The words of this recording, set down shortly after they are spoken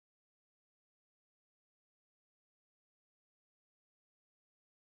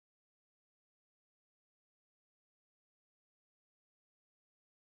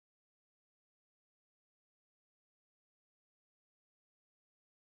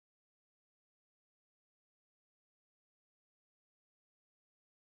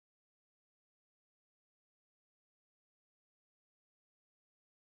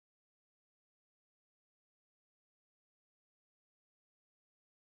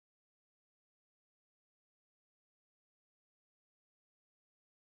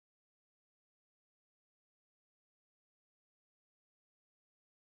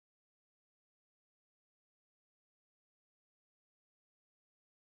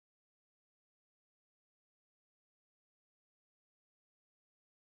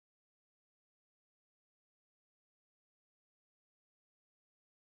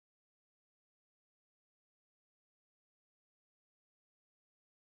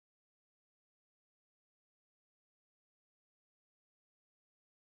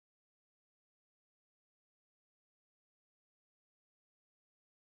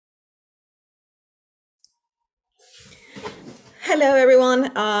Hello,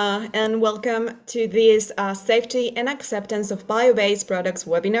 everyone, and welcome to this Safety and Acceptance of Bio-Based Products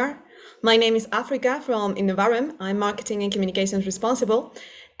webinar. My name is Africa from Innovarum. I'm Marketing and Communications Responsible.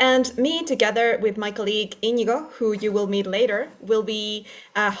 And me, together with my colleague Inigo, who you will meet later, will be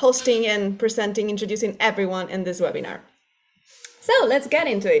hosting and presenting, introducing everyone in this webinar. So let's get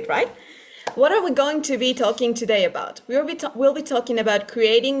into it, right? What are we going to be talking today about? We'll be talking about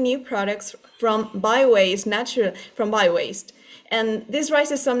creating new products from biowaste. And this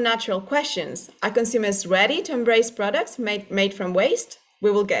raises some natural questions. Are consumers ready to embrace products made from waste? We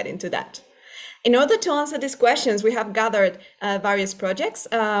will get into that. In order to answer these questions, we have gathered various projects,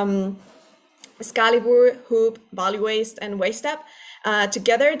 Excalibur, Hoop, biowaste, and WasteUp.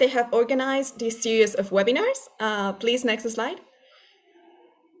 Together, they have organized this series of webinars. Please, next slide.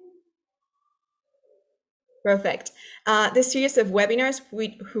 Perfect. This series of webinars,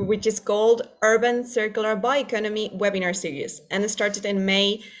 which is called Urban Circular Bioeconomy Webinar Series, and it started in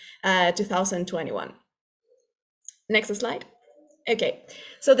May 2021. Next slide. Okay,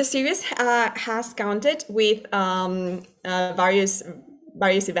 so the series has counted with various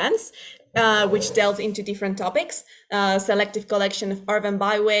events, which delve into different topics, selective collection of urban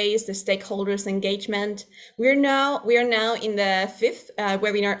biowaste, the stakeholders engagement. We are now in the fifth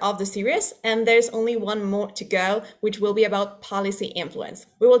webinar of the series, and there's only one more to go, which will be about policy influence.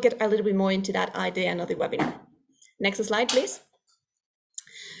 We will get a little bit more into that at the end of the webinar. Next slide, please.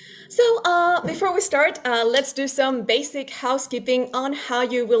 So before we start, let's do some basic housekeeping on how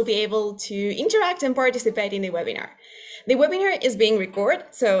you will be able to interact and participate in the webinar. The webinar is being recorded,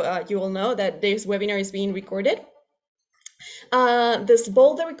 so you will know that this webinar is being recorded.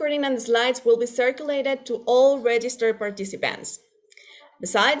 Both the recording and the slides will be circulated to all registered participants.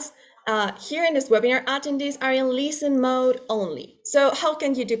 Besides, here in this webinar, attendees are in listen mode only. So how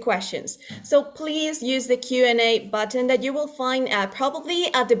can you do questions? So please use the Q&A button that you will find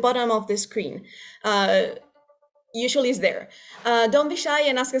probably at the bottom of the screen. Usually is there. Don't be shy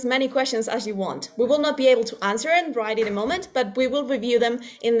and ask as many questions as you want. We will not be able to answer it right in a moment, but we will review them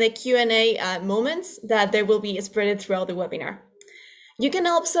in the Q&A moments that they will be spread throughout the webinar. You can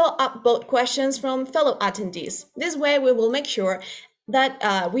also upvote questions from fellow attendees. This way we will make sure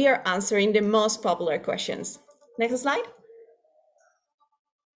that we are answering the most popular questions. Next slide.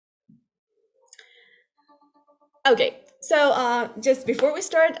 Okay, so just before we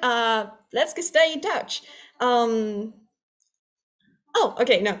start, let's stay in touch. Oh,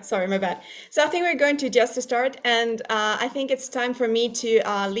 okay, no, sorry, my bad. So I think we're going to just start, and I think it's time for me to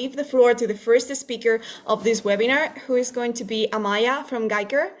leave the floor to the first speaker of this webinar, who is going to be Amaya from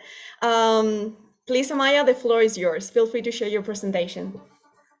Geiger. Please, Amaya, the floor is yours. Feel free to share your presentation.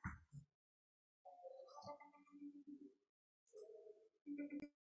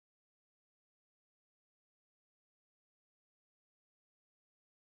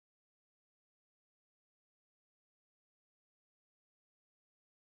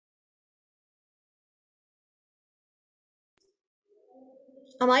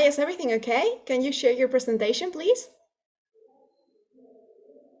 Amaya, is everything okay? Can you share your presentation, please?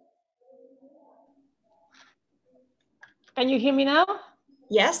 Can you hear me now?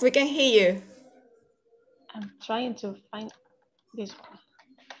 Yes, we can hear you. I'm trying to find this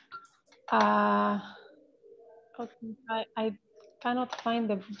one. Okay, I cannot find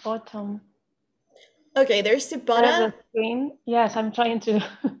the bottom. Okay, there's the button. There's the screen. Yes, I'm trying to.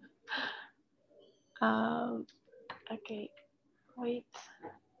 Okay, wait.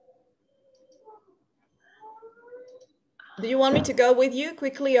 Do you want me to go with you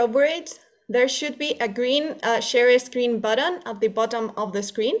quickly over it? There should be a green share a screen button at the bottom of the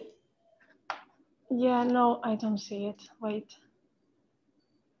screen. Yeah, no, I don't see it. Wait.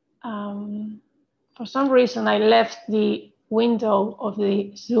 For some reason, I left the window of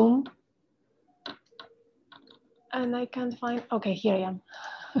the Zoom. And I can't find, okay, here I am.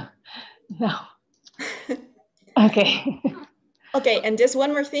 Now. Okay. Okay, and just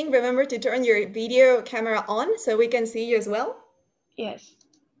one more thing, remember to turn your video camera on so we can see you as well. Yes.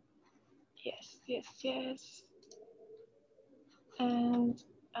 Yes, yes, yes. And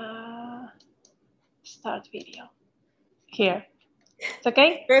start video. Here. It's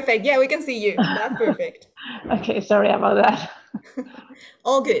okay? Perfect, yeah, we can see you. That's perfect. Okay, sorry about that.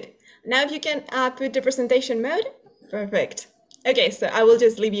 All good. Now if you can put the presentation mode. Perfect. Okay, so I will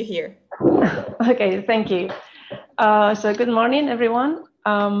just leave you here. Okay, thank you. So good morning, everyone.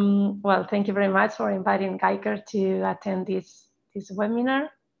 Well, thank you very much for inviting Geiger to attend this webinar.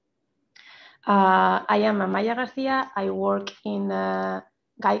 I am Amaya Garcia. I work in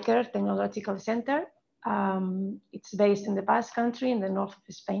Geiger Technological Center. It's based in the Basque Country in the north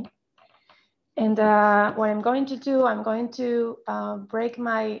of Spain. And what I'm going to do, I'm going to break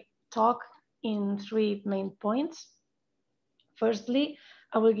my talk in 3 main points. Firstly,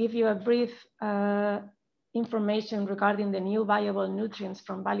 I will give you a brief information regarding the new viable nutrients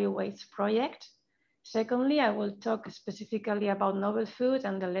from Value Waste project. Secondly, I will talk specifically about novel food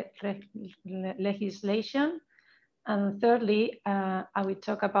and the legislation. And thirdly, I will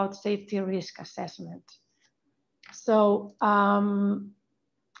talk about safety risk assessment. So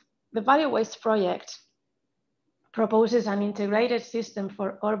the Value Waste project proposes an integrated system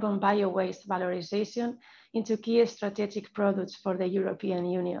for urban biowaste valorization into key strategic products for the European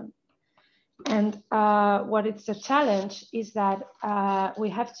Union. And what it's a challenge is that we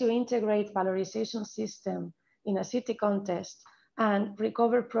have to integrate valorization system in a city context and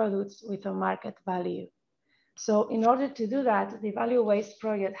recover products with a market value. So in order to do that, the Value Waste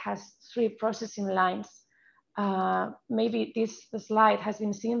project has 3 processing lines. Maybe this slide has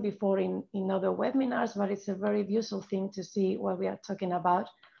been seen before in other webinars, but it's a very useful thing to see what we are talking about.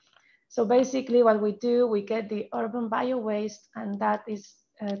 So basically what we do, we get the urban biowaste, and that is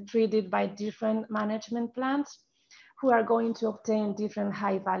treated by different management plans who are going to obtain different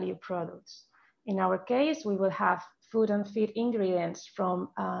high value products. In our case, we will have food and feed ingredients from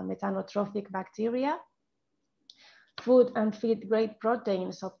methanotrophic bacteria, food and feed grade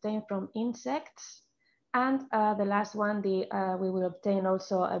proteins obtained from insects, and the last one, we will obtain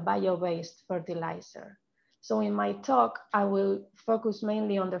also a bio-based fertilizer. So in my talk, I will focus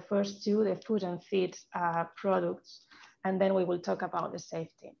mainly on the first 2, the food and feed products, and then we will talk about the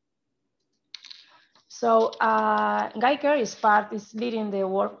safety. So Geiker is leading the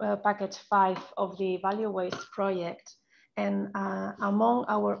work package 5 of the Value Waste project. And among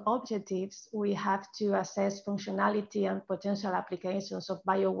our objectives, we have to assess functionality and potential applications of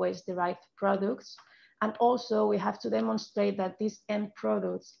bio-waste derived products. And also we have to demonstrate that these end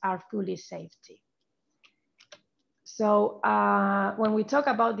products are fully safe. So when we talk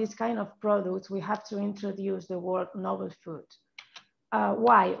about this kind of products, we have to introduce the word novel food.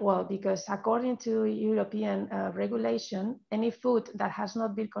 Why? Well, because according to European regulation, any food that has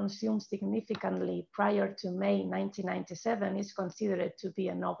not been consumed significantly prior to May 1997 is considered to be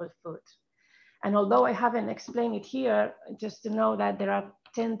a novel food. And although I haven't explained it here, just to know that there are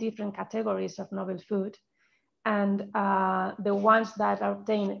 10 different categories of novel food. And the ones that are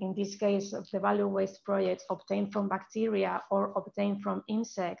obtained, in this case of the Value Waste project, obtained from bacteria or obtained from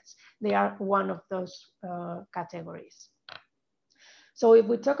insects, they are one of those categories. So if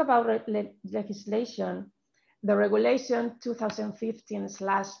we talk about legislation, the regulation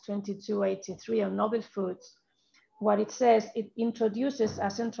 2015/2283 on novel foods, what it says, it introduces a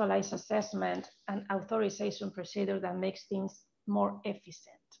centralized assessment and authorization procedure that makes things more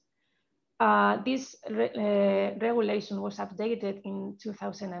efficient. This regulation was updated in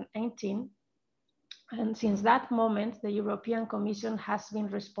 2018. And since that moment, the European Commission has been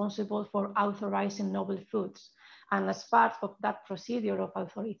responsible for authorizing novel foods. And as part of that procedure of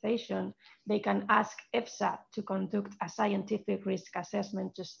authorization, they can ask EFSA to conduct a scientific risk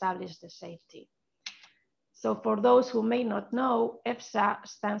assessment to establish the safety. So for those who may not know, EFSA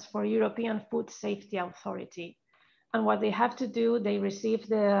stands for European Food Safety Authority. And what they have to do, they receive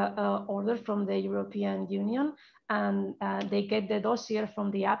the order from the European Union, and they get the dossier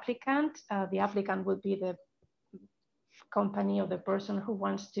from the applicant. The applicant would be the company or the person who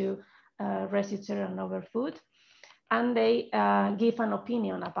wants to register a novel food. And they give an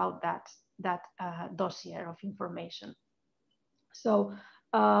opinion about that dossier of information. So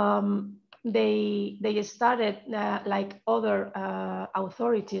they started like other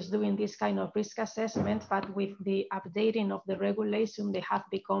authorities doing this kind of risk assessment, but with the updating of the regulation, they have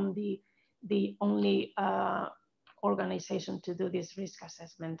become the only organization to do these risk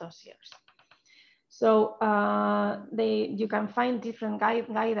assessment dossiers. So you can find different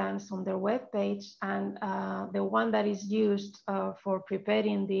guidance on their webpage, and the one that is used for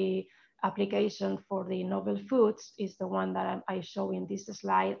preparing the application for the novel foods is the one that I show in this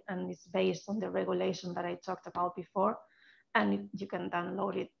slide, and it's based on the regulation that I talked about before, and you can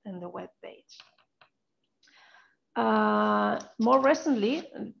download it in the webpage. More recently,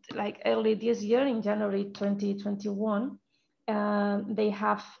 like early this year in January 2021, they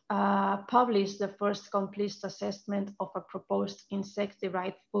have published the first complete assessment of a proposed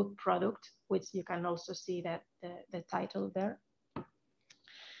insect-derived food product, which you can also see that the title there.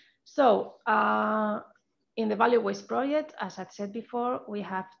 So in the Value Waste project, as I said before, we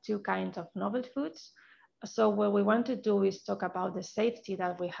have 2 kinds of novel foods. So what we want to do is talk about the safety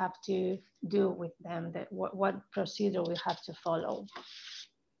that we have to do with them, what procedure we have to follow.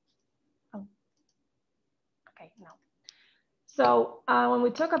 Oh. Okay, now. So when we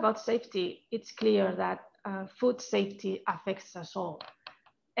talk about safety, it's clear that food safety affects us all.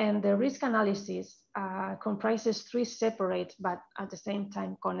 And the risk analysis comprises three separate but at the same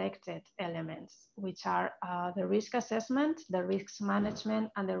time connected elements, which are the risk assessment, the risk management,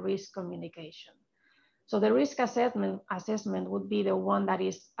 and the risk communication. So the risk assessment would be the one that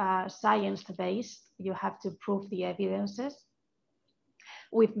is science-based. You have to prove the evidences.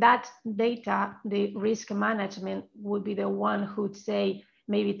 With that data, the risk management would be the one who'd say,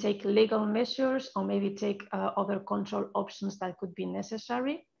 maybe take legal measures or maybe take other control options that could be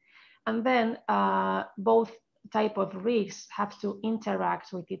necessary. And then both type of risks have to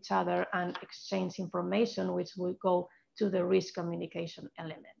interact with each other and exchange information, which will go to the risk communication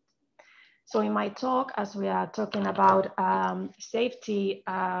element. So in my talk, as we are talking about safety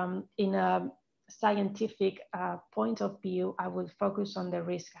in a scientific point of view, I will focus on the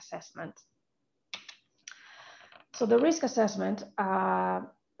risk assessment. So the risk assessment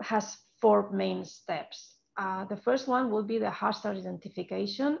has four main steps. The first one will be the hazard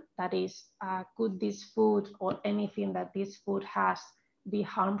identification. That is, could this food or anything that this food has be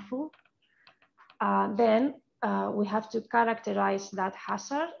harmful? Then we have to characterize that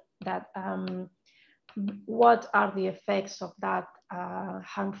hazard, that what are the effects of that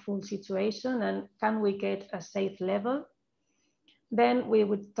harmful situation, and can we get a safe level? Then we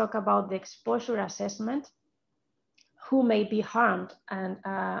would talk about the exposure assessment, who may be harmed and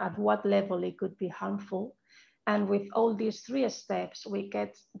at what level it could be harmful. And with all these three steps, we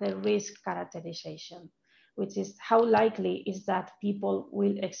get the risk characterization, which is how likely is that people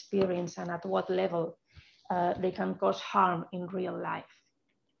will experience and at what level they can cause harm in real life.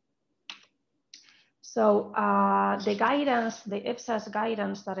 So the guidance, the EFSA's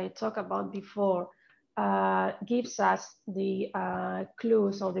guidance that I talked about before gives us the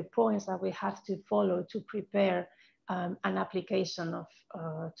clues or the points that we have to follow to prepare an application of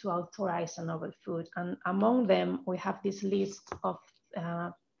to authorize a novel food. And among them, we have this list of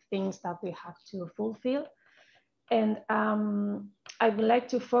things that we have to fulfill. And I would like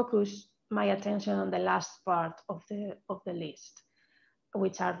to focus my attention on the last part of the list,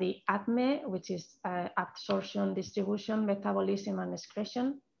 which are the ADME, which is absorption, distribution, metabolism, and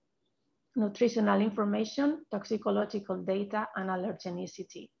excretion, nutritional information, toxicological data, and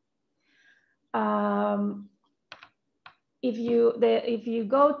allergenicity. If you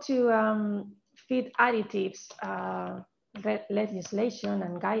go to feed additives legislation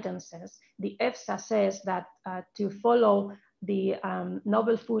and guidances, the EFSA says that to follow the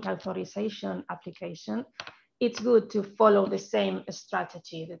novel food authorization application, it's good to follow the same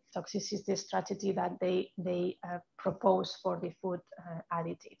strategy, the toxicity strategy that they propose for the food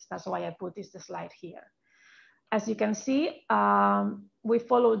additives. That's why I put this slide here. As you can see, we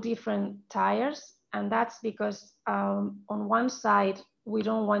follow different tiers, and that's because on one side, we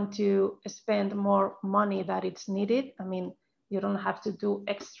don't want to spend more money than it's needed. I mean, you don't have to do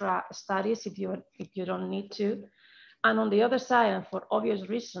extra studies if you don't need to. And on the other side, and for obvious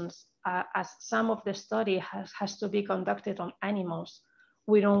reasons, as some of the study has to be conducted on animals,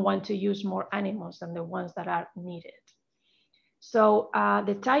 we don't want to use more animals than the ones that are needed. So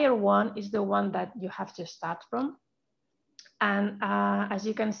the tier 1 is the one that you have to start from. And as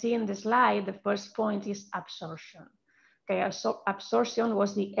you can see in the slide, the first point is absorption. Okay, so absorption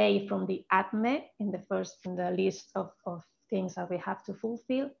was the A from the ADME in the list of things that we have to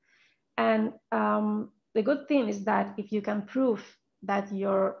fulfill. And the good thing is that if you can prove that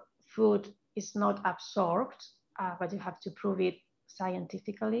your food is not absorbed, but you have to prove it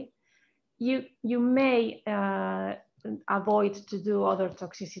scientifically, you may avoid to do other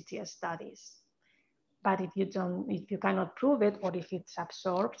toxicity studies. But if you cannot prove it, or if it's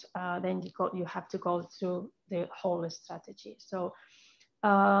absorbed, then you have to go through the whole strategy. So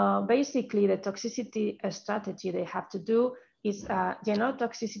basically, the toxicity strategy they have to do is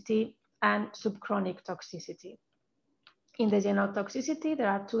genotoxicity and subchronic toxicity. In the genotoxicity, there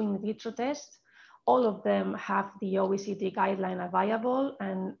are 2 in vitro tests. All of them have the OECD guideline available,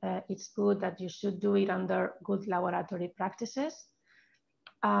 and it's good that you should do it under good laboratory practices.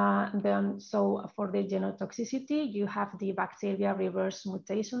 So for the genotoxicity, you have the bacteria reverse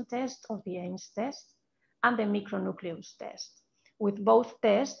mutation test, or the AIMS test, and the micronucleus test. With both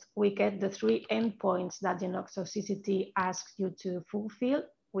tests, we get the 3 endpoints that genotoxicity asks you to fulfill,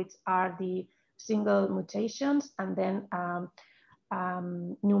 which are the single mutations and then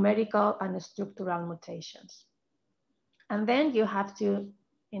numerical and structural mutations. And then you have to,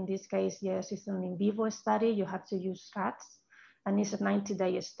 in this case, yes, it's an in vivo study, you have to use rats. And it's a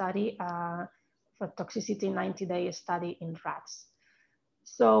 90-day study for toxicity, 90-day study in rats.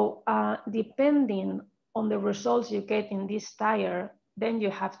 So depending on the results you get in this tier, then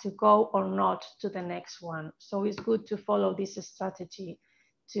you have to go or not to the next one. So it's good to follow this strategy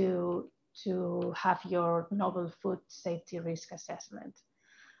to have your novel food safety risk assessment.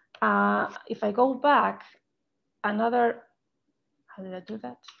 If I go back, another, how did I do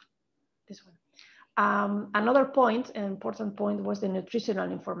that? This one. Another point, an important point, was the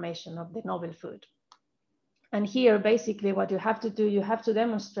nutritional information of the novel food. And here, basically, what you have to do, you have to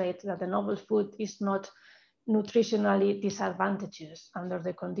demonstrate that the novel food is not nutritionally disadvantageous under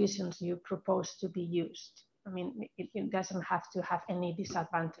the conditions you propose to be used. I mean, it doesn't have to have any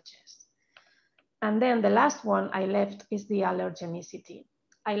disadvantages. And then the last one I left is the allergenicity.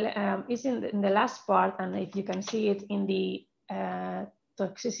 It's in the last part, and if you can see it in the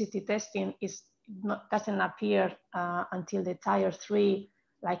toxicity testing, doesn't appear until the tier 3,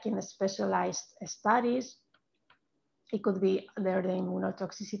 like in specialized studies. It could be there the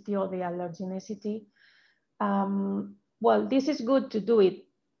immunotoxicity or the allergenicity. Well, this is good to do it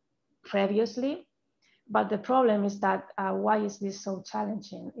previously, but the problem is that why is this so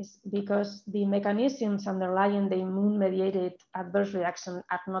challenging? It's because the mechanisms underlying the immune-mediated adverse reaction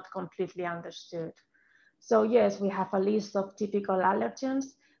are not completely understood. So yes, we have a list of typical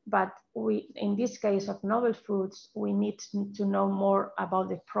allergens, but in this case of novel foods, we need to know more about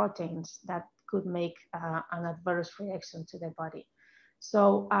the proteins that could make an adverse reaction to the body.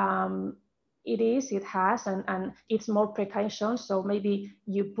 So it has, and it's more precaution. So maybe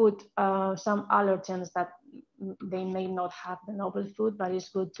you put some allergens that they may not have the novel food, but it's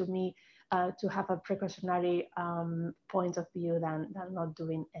good to me to have a precautionary point of view than not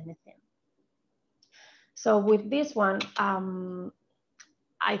doing anything. So with this one,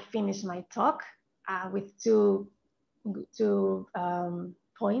 I finished my talk with two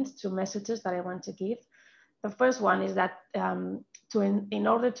points, two messages that I want to give. The first one is that in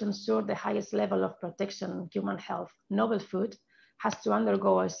order to ensure the highest level of protection in human health, novel food has to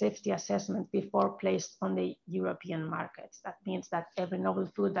undergo a safety assessment before placed on the European markets. That means that every novel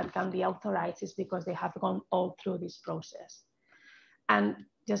food that can be authorized is because they have gone all through this process. And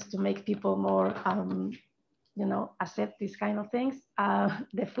just to make people more accept these kind of things,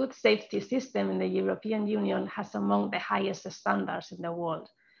 the food safety system in the European Union has among the highest standards in the world.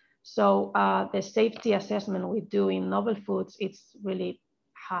 So the safety assessment we do in novel foods, it's really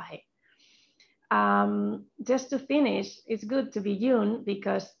high. Just to finish, it's good to be June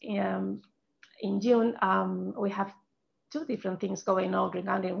because in June, we have two different things going on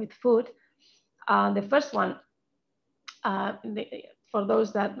regarding with food. The first one, for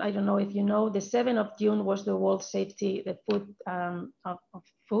those that I don't know if you know, the 7th of June was the World Safety, the food of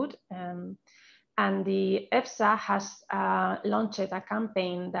food. And the EFSA has launched a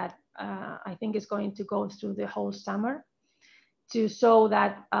campaign that I think is going to go through the whole summer to show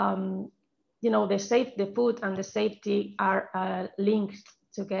that the food and the safety are linked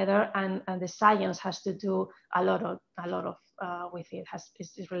together, and the science has to do a lot of with it.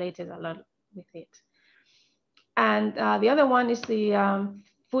 Is related a lot with it. And the other one is the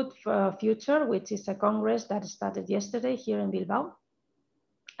Food for Future, which is a congress that started yesterday here in Bilbao,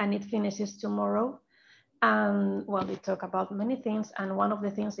 and it finishes tomorrow. And well, they talk about many things, and one of the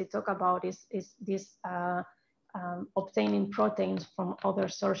things they talk about is this obtaining proteins from other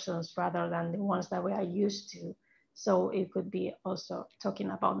sources rather than the ones that we are used to. So it could be also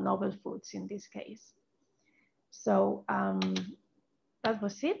talking about novel foods in this case. So that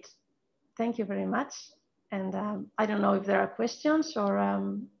was it. Thank you very much. And I don't know if there are questions or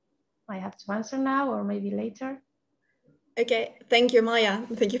I have to answer now or maybe later. Okay, thank you, Maya.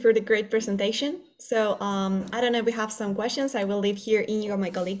 Thank you for the great presentation. So I don't know if we have some questions. I will leave here Inigo, my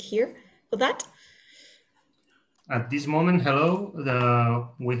colleague, here for that. At this moment, hello.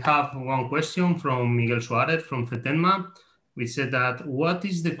 We have one question from Miguel Suarez from FETENMA. We said that, what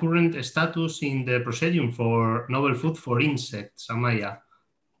is the current status in the procedure for novel food for insects, Amaya?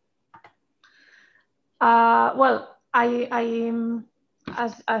 Well,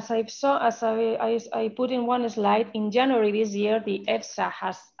 as I put in one slide, in January this year, the EFSA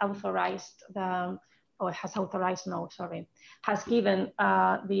has given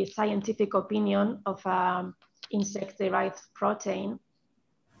the scientific opinion of insect-derived protein.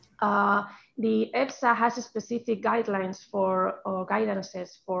 The EFSA has specific guidelines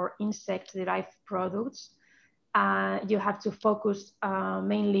guidances for insect-derived products. You have to focus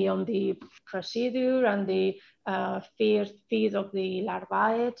mainly on the procedure and the feed of the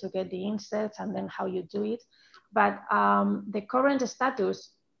larvae to get the insects, and then how you do it. But the current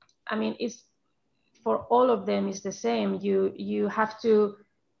status, I mean, is for all of them is the same. You have to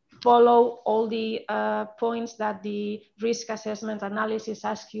follow all the points that the risk assessment analysis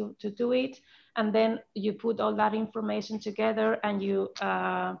asks you to do it. And then you put all that information together, and you,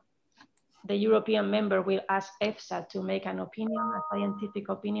 the European member will ask EFSA to make an opinion, a scientific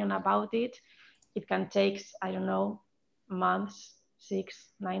opinion about it. It can take, I don't know, months,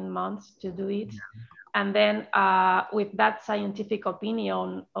 6-9 months to do it. And then with that scientific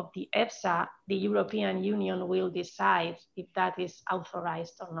opinion of the EFSA, the European Union will decide if that is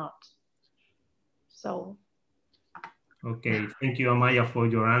authorized or not. So. Okay, thank you, Amaya, for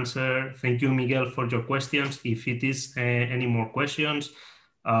your answer. Thank you, Miguel, for your questions. If it is any more questions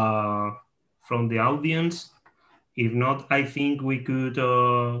from the audience, if not, I think we could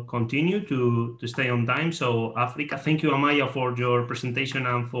continue to stay on time. So, Africa, thank you, Amaya, for your presentation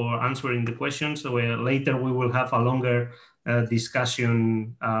and for answering the questions. So later we will have a longer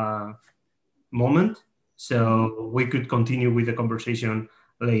discussion moment. So we could continue with the conversation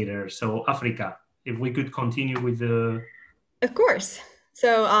later. So, Africa, if we could continue with the... Of course.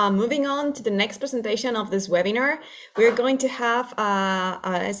 So moving on to the next presentation of this webinar, we're going to have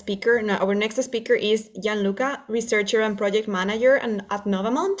a speaker. No, our next speaker is Gianluca, researcher and project manager at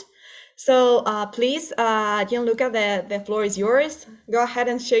Novamont. So please, Gianluca, the floor is yours. Go ahead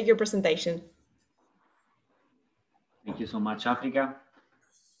and share your presentation. Thank you so much, Africa.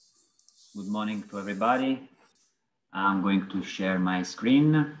 Good morning to everybody. I'm going to share my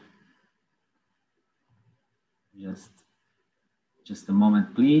screen. Just a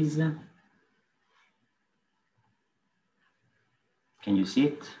moment, please. Can you see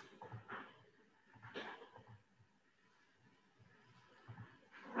it?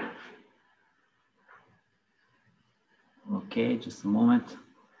 Okay, just a moment.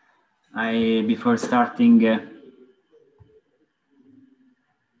 Before starting,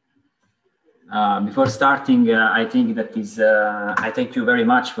 I think that is, I thank you very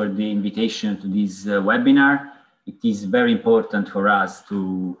much for the invitation to this webinar. It is very important for us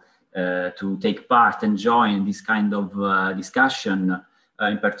to take part and join this kind of discussion,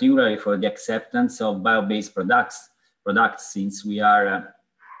 in particular for the acceptance of bio-based products, since we are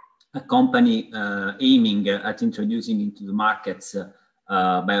a company aiming at introducing into the markets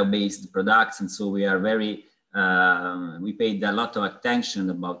bio-based products, and so we are very we paid a lot of attention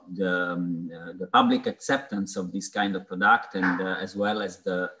about the public acceptance of this kind of product, and as well as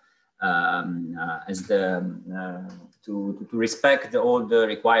to respect all the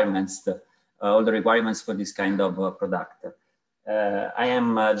requirements for this kind of product. I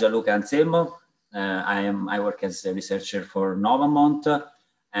am Gianluca Anselmo. I work as a researcher for Novamont,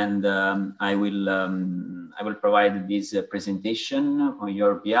 and I will provide this presentation on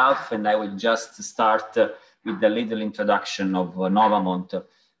your behalf, and I will just start with a little introduction of Novamont.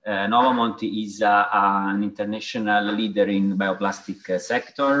 Novamont is an international leader in bioplastic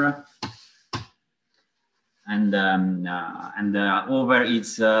sector, and over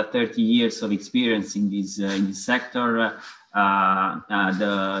its 30 years of experience in this sector,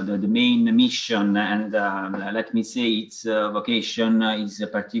 the main mission and let me say its vocation is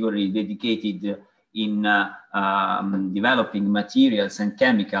particularly dedicated in developing materials and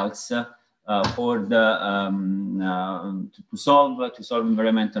chemicals for to solve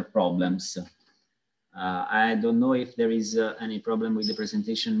environmental problems. I don't know if there is any problem with the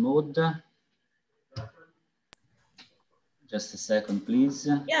presentation mode. Just a second, please.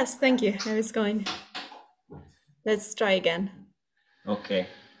 Yes, thank you. How is going? Let's try again. Okay.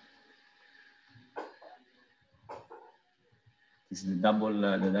 This is the double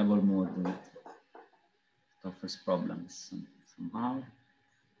mode that offers problems somehow.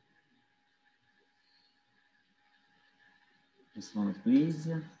 Just a moment, please.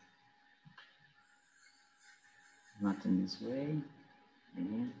 Not in this way.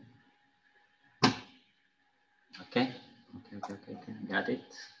 Again. Okay. Okay. Got it.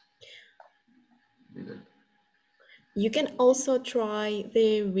 You can also try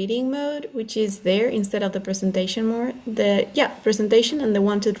the reading mode, which is there instead of the presentation mode. Presentation and the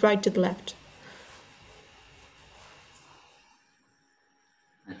one to right to the left.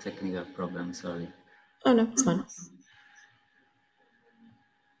 A technical problem, sorry. Oh no, it's fine.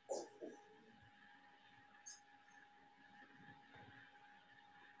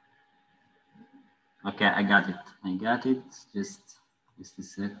 Okay, I got it. Just a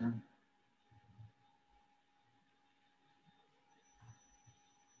second.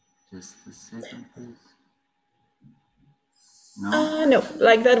 Just a second, please. No? No,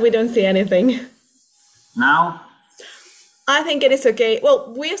 like that we don't see anything. Now? I think it is okay.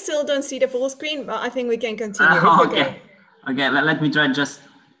 Well, we still don't see the full screen, but I think we can continue. Okay. Okay, let me try just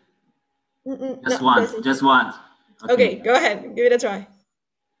once. Okay, go ahead. Give it a try.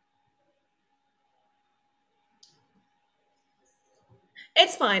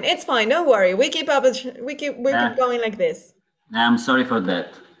 It's fine. It's fine. Don't worry. We keep up. We keep going like this. I'm sorry for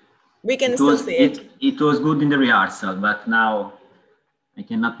that. We can still see it. It was good in the rehearsal, but now I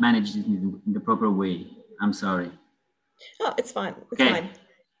cannot manage it in the proper way. I'm sorry. Oh, it's fine. It's fine.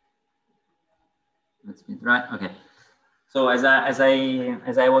 Let's be right. Okay. So as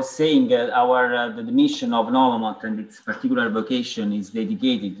I was saying, the mission of Novamont and its particular vocation is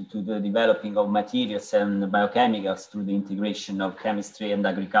dedicated to the developing of materials and biochemicals through the integration of chemistry and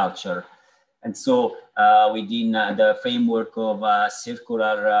agriculture. And so within the framework of a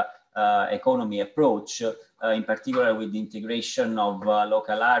circular economy approach, in particular with the integration of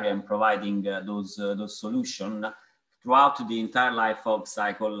local area and providing those solutions throughout the entire life of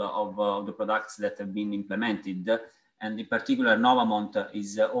cycle of the products that have been implemented. And in particular, Novamont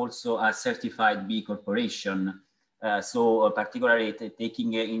is also a certified B Corporation. So particularly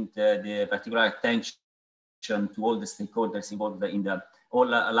taking into the particular attention to all the stakeholders involved in the whole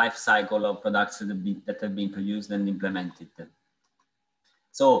life cycle of products that have been produced and implemented.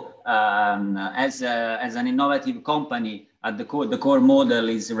 So as an innovative company, at the core model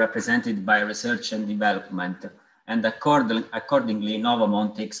is represented by research and development. And accordingly,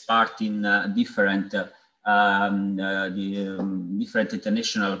 Novamont takes part in different different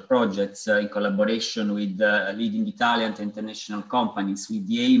international projects in collaboration with leading Italian and international companies with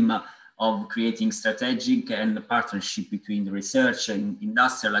the aim of creating strategic and partnership between the research and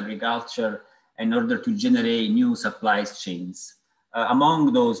industrial agriculture in order to generate new supply chains.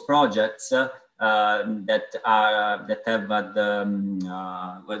 Among those projects that have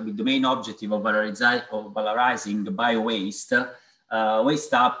with the main objective of valorizing the biowaste,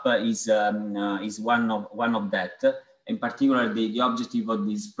 Waste Up is one of that. In particular, the objective of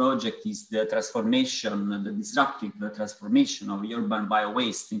this project is the transformation, the disruptive transformation of urban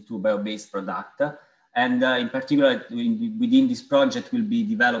biowaste into bio-based product. And in particular, within this project will be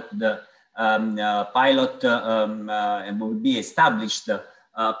developed the pilot and will be established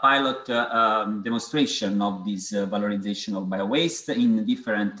pilot demonstration of this valorization of biowaste in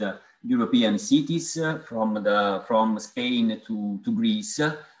different European cities, from Spain to Greece,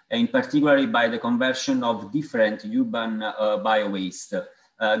 in particular by the conversion of different urban biowaste,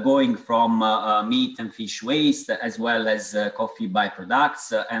 going from meat and fish waste, as well as coffee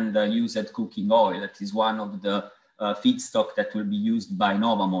byproducts and used cooking oil. That is one of the feedstock that will be used by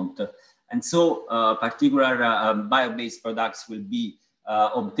Novamont. And so particular bio-based products will be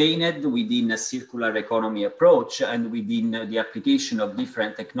obtained within a circular economy approach and within the application of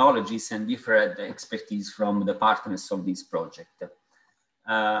different technologies and different expertise from the partners of this project.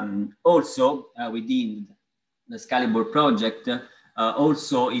 Also within the Scalibur project,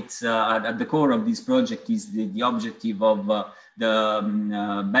 also it's at the core of this project is the objective of the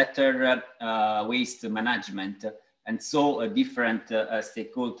better waste management. And so different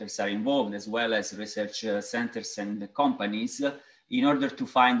stakeholders are involved, as well as research centers and companies, in order to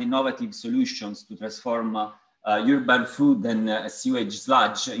find innovative solutions to transform urban food and sewage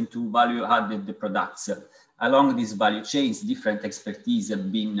sludge into value-added products. Along these value chains, different expertise have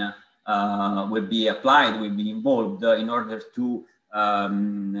been will be applied, will be involved in order to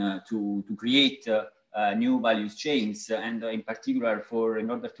create new value chains, and in particular in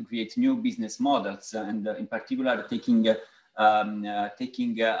order to create new business models, and in particular taking at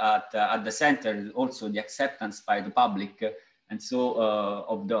the center also the acceptance by the public, and so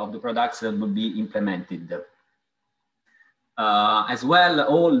of the products that will be implemented. As well,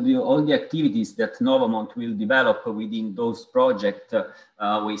 all the activities that Novamont will develop within those projects,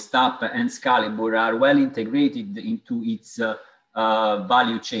 Waste Up and Scalibur, are well integrated into its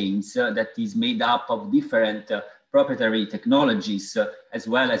value chains that is made up of different proprietary technologies as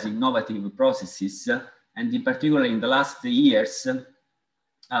well as innovative processes. And in particular, in the last years,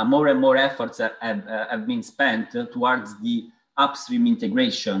 more and more efforts have been spent towards the upstream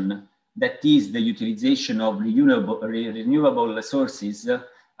integration, that is the utilization of renewable resources,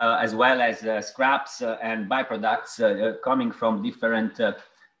 as well as scraps and byproducts coming from different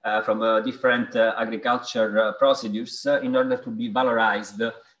agriculture procedures, in order to be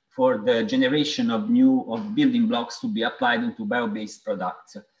valorized for the generation of building blocks to be applied into bio-based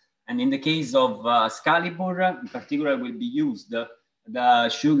products. And in the case of Scalibur, in particular, will be used the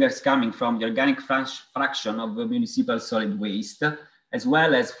sugars coming from the organic fraction of the municipal solid waste, as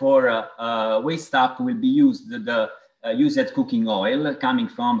well as for Waste Up will be used the used cooking oil coming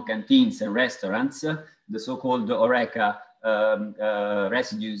from canteens and restaurants, the so-called Oreca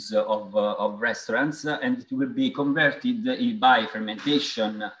residues of restaurants, and it will be converted by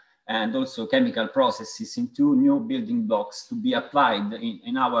fermentation and also chemical processes into new building blocks to be applied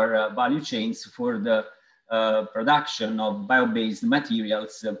in our value chains for the production of bio-based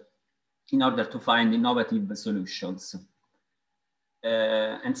materials in order to find innovative solutions.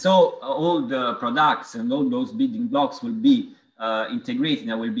 And so all the products and all those building blocks will be integrated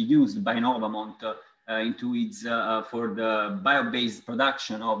and will be used by Novamont into its for the bio-based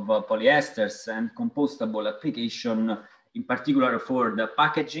production of polyesters and compostable application, in particular for the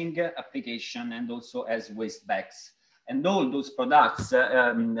packaging application and also as waste bags. And all those products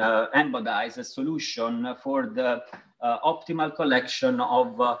embodies a solution for the optimal collection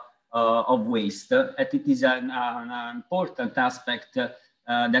of waste. And it is an important aspect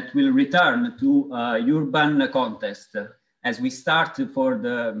that will return to urban context. As we start for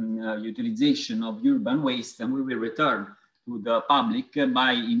the utilization of urban waste, and we will return to the public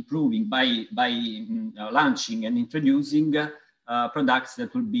by improving, by launching and introducing products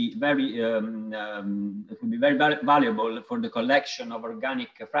that will be very valuable for the collection of organic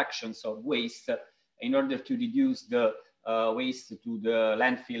fractions of waste in order to reduce the waste to the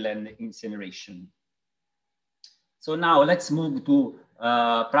landfill and incineration. So now let's move to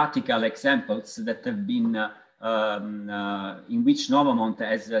practical examples that have been in which Novamont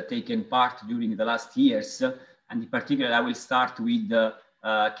has taken part during the last years. And in particular, I will start with the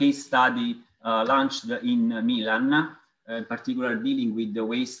case study launched in Milan, in particular dealing with the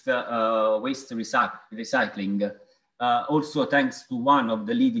waste recycling. Also thanks to one of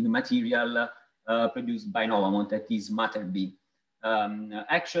the leading material produced by Novamont, that is Matter B.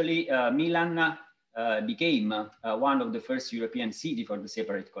 Actually, Milan became one of the first European cities for the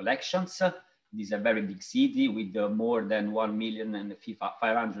separate collections. It is a very big city with more than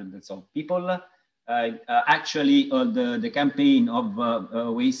 1,500,000 of people. Actually, the campaign of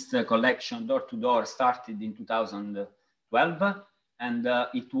waste collection door to door started in 2012, and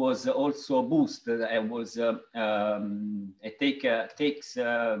it was also boosted. It was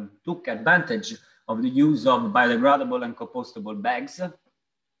took advantage of the use of biodegradable and compostable bags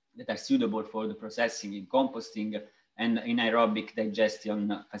that are suitable for the processing in composting and anaerobic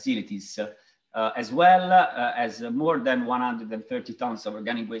digestion facilities. As well as more than 130 tons of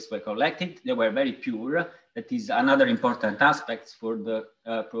organic waste were collected. They were very pure. That is another important aspect for the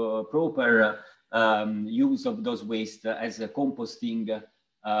proper use of those waste as a composting,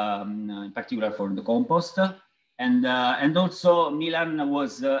 in particular for the compost. And also Milan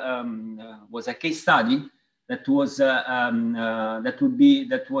was a case study that was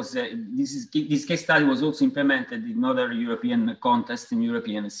this case study was also implemented in other European contests in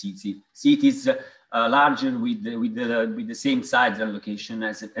European cities larger with the same size and location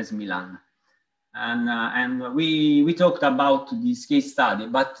as Milan. And we talked about this case study,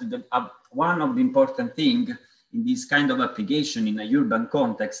 but one of the important things in this kind of application in a urban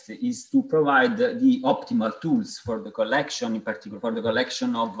context is to provide the optimal tools for the collection, in particular for the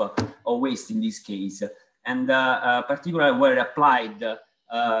collection of waste in this case. And particularly were applied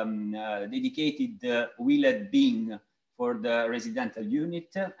dedicated wheeled bin for the residential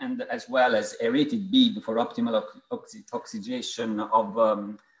unit, and as well as aerated bin for optimal oxidation of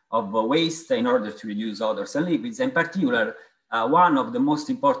waste in order to reduce odors and liquids. In particular, one of the most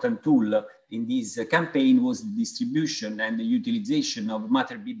important tools in this campaign was the distribution and the utilization of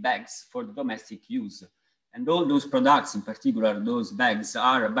Matter B bags for the domestic use. And all those products, in particular those bags,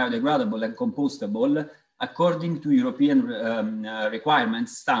 are biodegradable and compostable according to European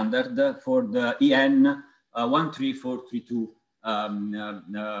requirements standard for the EN 13432.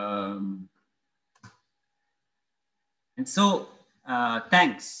 And so,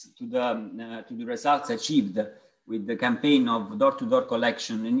 thanks to the results achieved with the campaign of door-to-door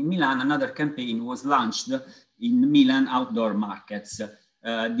collection in Milan, another campaign was launched in Milan outdoor markets.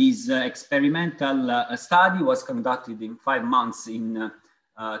 This experimental study was conducted in 5 months in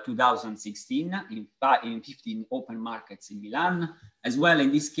 2016 in 15 open markets in Milan. As well,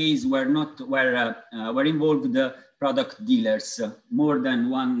 in this case, were involved the product dealers. More than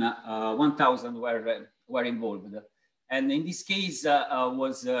 1,000 were involved. And in this case,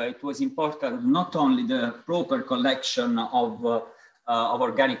 it was important not only the proper collection of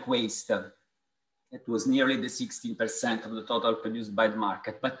organic waste. It was nearly the 16% of the total produced by the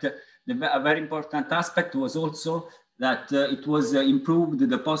market. But a very important aspect was also that it was improved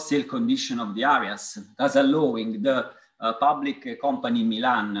the post-sale condition of the areas, thus allowing the public company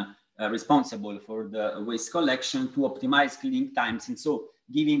Milan responsible for the waste collection to optimize cleaning times, and so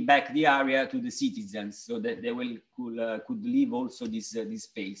giving back the area to the citizens so that they could leave also this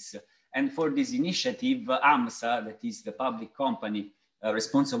space. And for this initiative, AMSA, that is the public company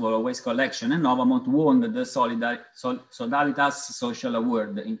responsible for waste collection, and Novamont won the Solidaritas Social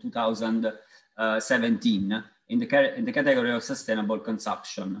Award in 2017 in the category of sustainable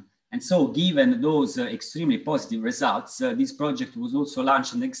consumption. And so given those extremely positive results, this project was also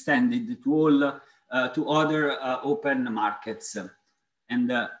launched and extended to all to other open markets.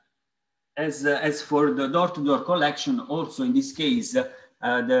 And as for the door-to-door collection, also in this case,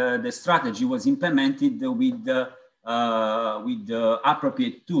 the strategy was implemented with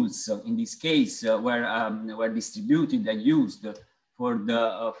appropriate tools. In this case, were distributed and used for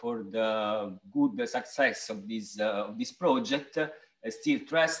the good success of this project. Steel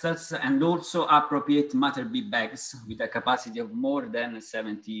trestles and also appropriate matter B bags with a capacity of more than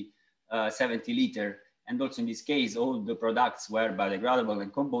 70 liter. And also in this case, all the products were biodegradable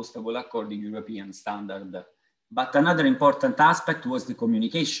and compostable according to European standard. But another important aspect was the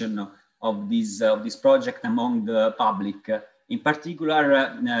communication of this project among the public. In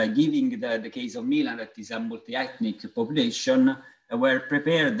particular, giving the case of Milan, that is a multi-ethnic population, were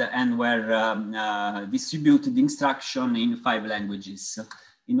prepared and were distributed instruction in 5 languages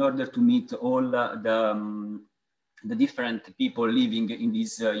in order to meet all the different people living in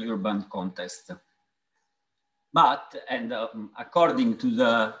this urban context. But, and according to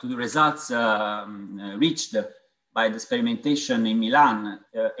the results reached by the experimentation in Milan,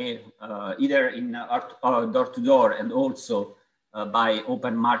 either in door-to-door and also by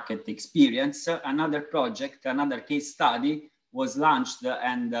open market experience, another project, another case study was launched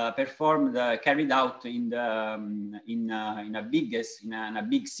and performed, carried out in a big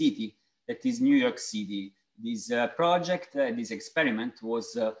city, that is New York City. This project, this experiment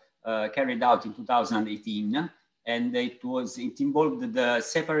was carried out in 2018, and it involved the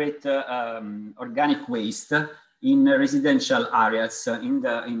separate organic waste in residential areas in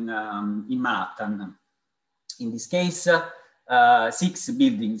Manhattan. In this case, 6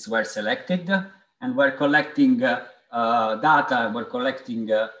 buildings were selected and were collecting data, were collecting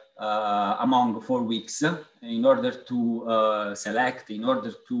among 4 weeks in order to select, in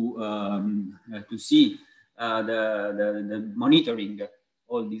order to see the monitoring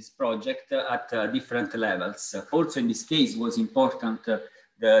all these projects at different levels. Also in this case was important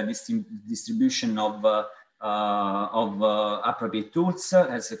the distribution of appropriate tools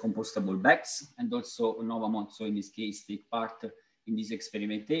as compostable bags, and also Novamont, so in this case, take part in this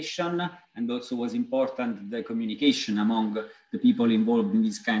experimentation, and also was important the communication among the people involved in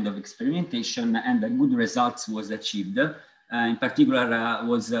this kind of experimentation, and the good results was achieved. In particular,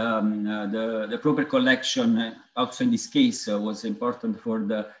 was the proper collection. Also, in this case, was important for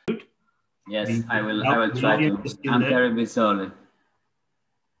the. Yes, I will try to. I'm terribly sorry.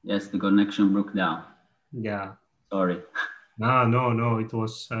 Yes, the connection broke down. Yeah. Sorry. No. It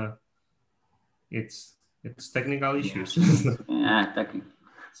was. It's technical issues. Yeah, technical.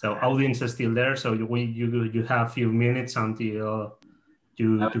 So audience is still there. So you have a few minutes until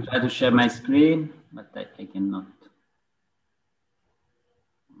you. I will try to share my screen, but I cannot.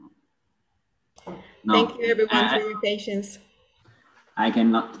 No. Thank you everyone for your patience. I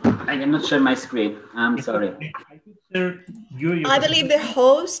cannot share my screen. I'm sorry. I believe the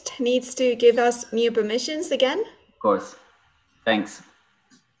host needs to give us new permissions again. Of course. Thanks.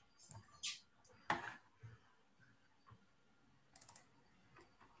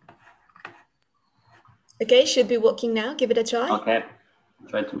 Okay, should be working now. Give it a try. Okay,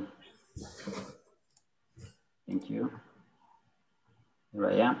 try to. Thank you. Here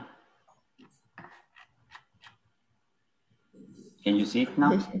I am. Can you see it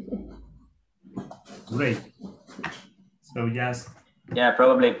now? Great. So yes. Yeah,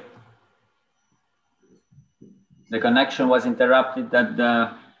 probably. The connection was interrupted at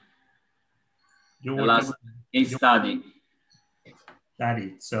the last case study.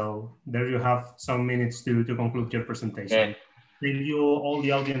 So there you have some minutes to conclude your presentation. Okay. Thank you all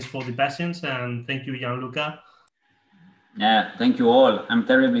the audience for the patience, and thank you, Gianluca. Yeah, thank you all. I'm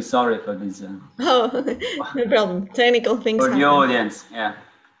terribly sorry for this. Oh, no problem. Technical things for happen. the audience, yeah.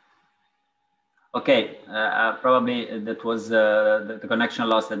 Okay, probably that was the connection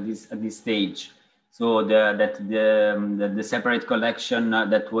lost at this stage. So the separate collection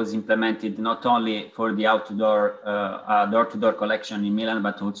that was implemented not only for the outdoor door-to-door collection in Milan,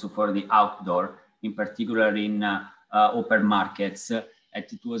 but also for the outdoor, in particular in open markets. And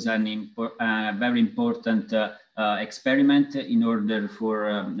it was a very important experiment in order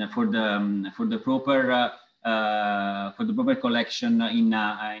for the proper collection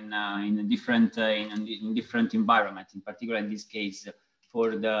in different environments. In particular, in this case,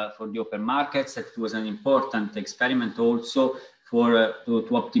 for the open markets, it was an important experiment also to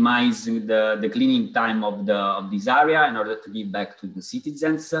optimize the cleaning time of this area in order to give back to the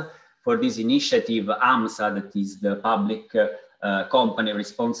citizens. For this initiative, AMSA, that is the public company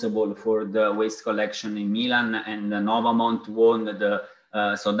responsible for the waste collection in Milan, and Novamont won the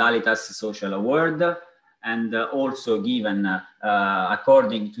Sodalitas Social Award. And also given,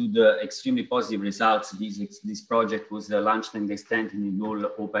 according to the extremely positive results, this project was launched and extended in all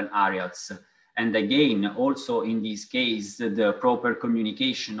open areas. And again, also in this case, the proper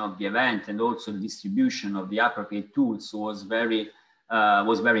communication of the event and also the distribution of the appropriate tools was very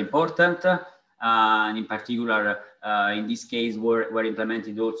important. And in particular, in this case, were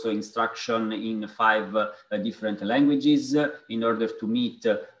implemented also instruction in 5 different languages in order to meet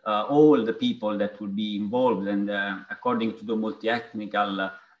all the people that would be involved, and according to the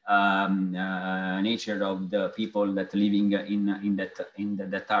multi-ethnical nature of the people that living in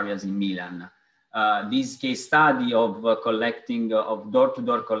that areas in Milan. This case study of collecting, of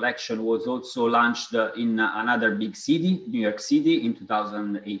door-to-door collection was also launched in another big city, New York City, in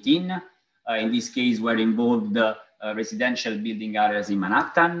 2018. In this case, were involved residential building areas in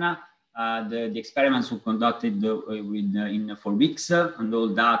Manhattan. The experiments were conducted in 4 weeks, and all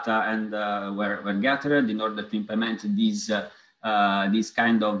data and were gathered in order to implement this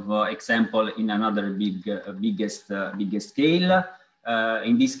kind of example in another biggest scale.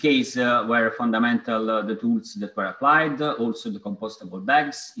 In this case, were fundamental the tools that were applied, also the compostable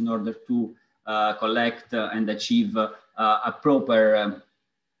bags, in order to collect and achieve a proper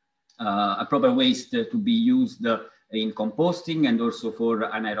waste to be used in composting and also for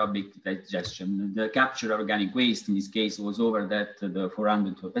anaerobic digestion. The capture organic waste in this case was over that the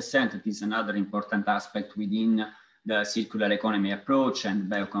 400%. It is another important aspect within the circular economy approach and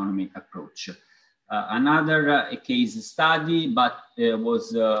bioeconomy approach. Another case study, but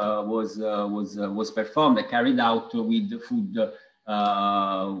was performed and carried out with the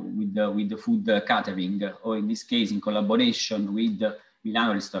food catering, or in this case in collaboration with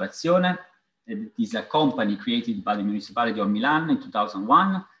Milano Ristorazione. It is a company created by the municipality of Milan in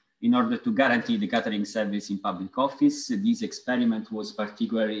 2001 in order to guarantee the catering service in public office. This experiment was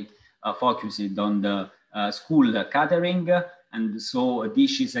particularly focused on the school catering, and so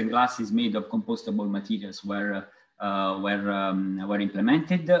dishes and glasses made of compostable materials were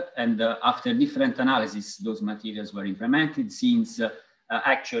implemented. And after different analysis, those materials were implemented, since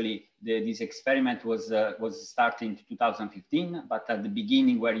actually this experiment was starting in 2015, but at the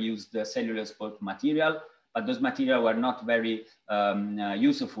beginning were used cellulose pulp material, but those materials were not very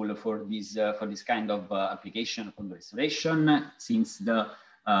useful for this kind of application for the restoration, since the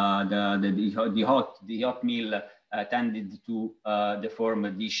hot meal tended to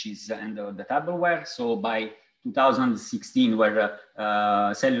deform dishes and the tableware. So by 2016, where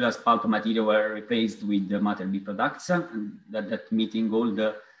cellulose pulp material were replaced with the Mater B products, that meeting all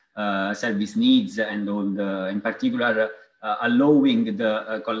the service needs and all the, in particular, allowing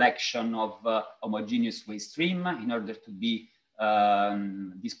the collection of homogeneous waste stream in order to be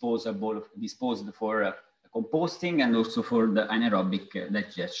disposed for composting and also for the anaerobic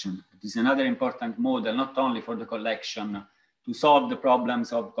digestion. It is another important model, not only for the collection to solve the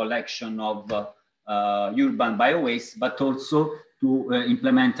problems of collection of urban biowaste, but also to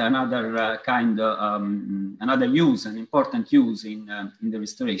implement another another use, an important use in the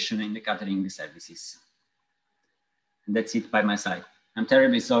restoration, in the catering services. And that's it by my side. I'm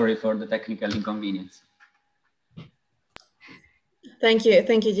terribly sorry for the technical inconvenience. Thank you,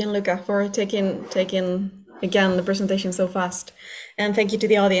 Gianluca, for taking again the presentation so fast, and thank you to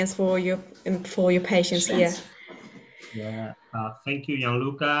the audience for your patience here. Yeah, thank you,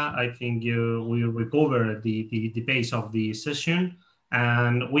 Gianluca. I think we recovered the pace of the session,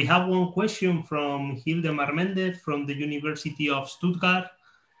 and we have one question from Hildemar Mendez from the University of Stuttgart.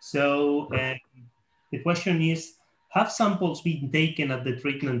 So the question is: have samples been taken at the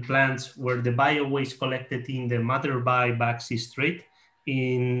treatment plants where the bio-waste collected in the Mater B bags is treated?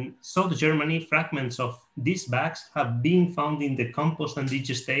 In South Germany, fragments of these bags have been found in the compost and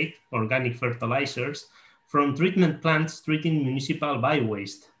digestate organic fertilizers from treatment plants treating municipal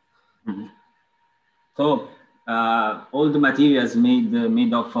bio-waste. Mm-hmm. So all the materials made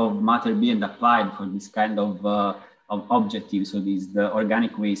of Mater B and applied for this kind of objective, so the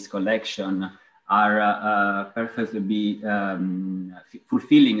organic waste collection, are perfectly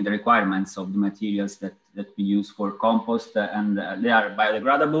fulfilling the requirements of the materials that we use for compost, and they are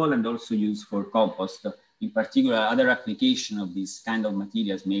biodegradable and also used for compost. In particular, other application of this kind of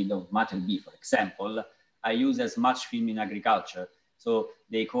materials made of Mater B, for example, are used as mulch film in agriculture. So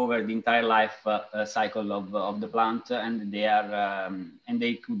they cover the entire life cycle of the plant, and they are and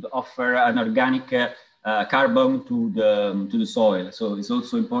they could offer an organic carbon to the soil. So it's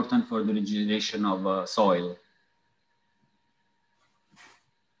also important for the regeneration of soil.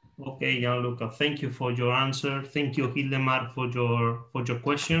 Okay, Gianluca, thank you for your answer. Thank you, Hildemar, for your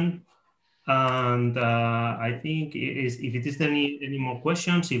question. And I think if it is any more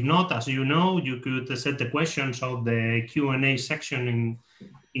questions, if not, as you know, you could set the questions of the Q&A section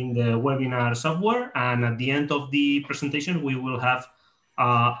in the webinar software. And at the end of the presentation, we will have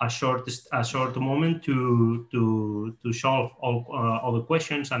a short moment to solve all the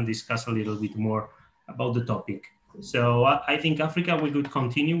questions and discuss a little bit more about the topic. So I think, Africa, we could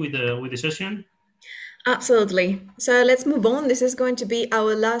continue with the session. Absolutely. So let's move on. This is going to be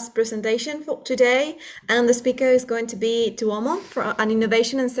our last presentation for today. And the speaker is going to be Tuomo, an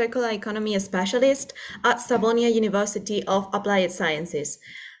innovation and circular economy specialist at Savonia University of Applied Sciences.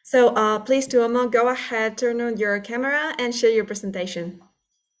 So please, Tuomo, go ahead, turn on your camera and share your presentation.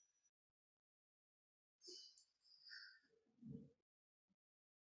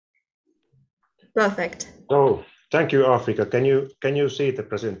 Perfect. So thank you, Africa. Can you see the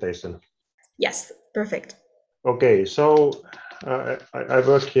presentation? Yes, perfect. Okay, so I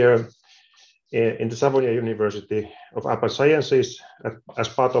work here in the Savonia University of Applied Sciences as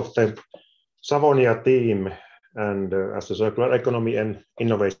part of the Savonia team and as a circular economy and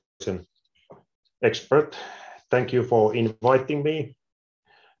innovation expert. Thank you for inviting me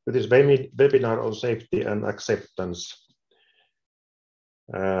to this webinar on safety and acceptance.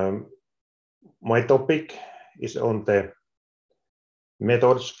 My topic is on the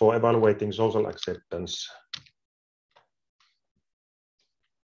methods for evaluating social acceptance.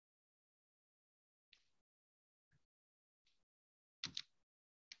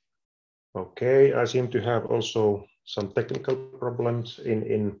 Okay, I seem to have also some technical problems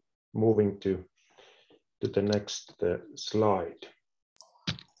in moving to the next slide.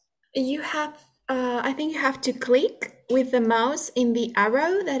 You have, I think you have to click with the mouse in the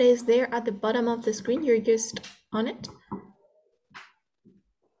arrow that is there at the bottom of the screen. You're just on it.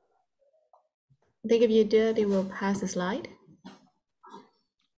 I think if you do it, it will pass the slide.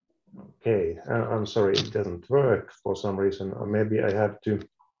 Okay, I'm sorry, it doesn't work for some reason, or maybe I have to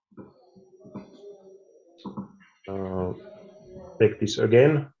take this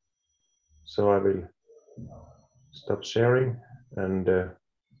again. So I will stop sharing and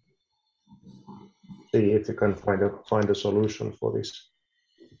see if you can find a solution for this.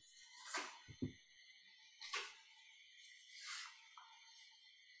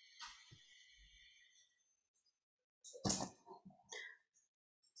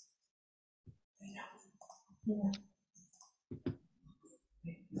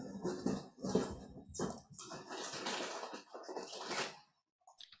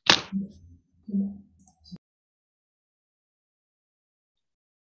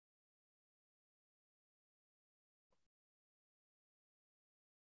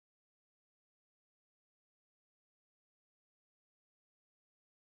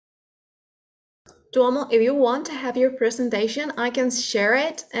 Tuomo, if you want to have your presentation, I can share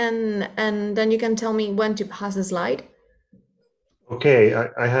it and then you can tell me when to pass the slide. Okay,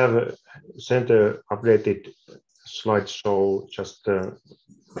 I have sent an updated slideshow just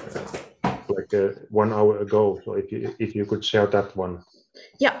like 1 hour ago. So if you could share that one.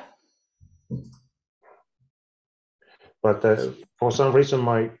 Yeah. But for some reason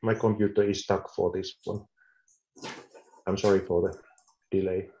my computer is stuck for this one. I'm sorry for the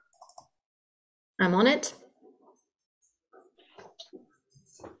delay. I'm on it.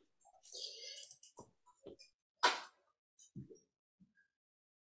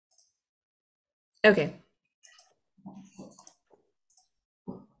 Okay.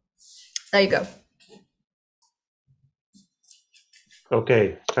 There you go.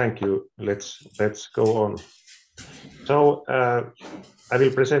 Okay, thank you. Let's go on. So I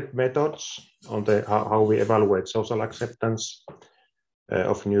will present methods on how we evaluate social acceptance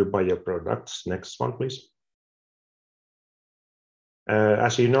of new bioproducts. Next one, please.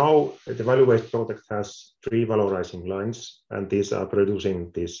 As you know, the biowaste product has 3 valorizing lines, and these are producing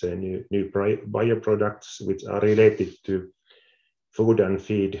these new bioproducts which are related to food and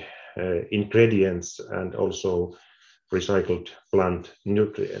feed ingredients and also recycled plant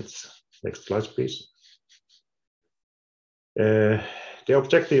nutrients. Next slide, please. The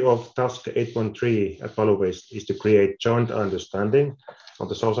objective of task 8.3 at biowaste is to create joint understanding of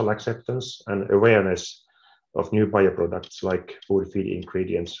the social acceptance and awareness of new bioproducts like food feed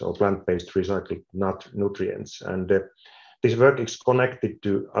ingredients or plant-based recycled nutrients. And this work is connected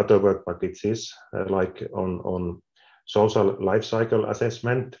to other work packages like on social life cycle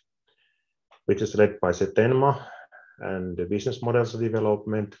assessment, which is led by Setenma, and the business models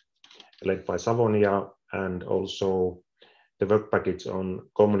development led by Savonia, and also the work package on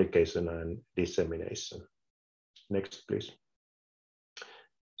communication and dissemination. Next, please.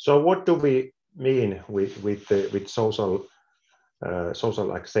 So what do we mean with social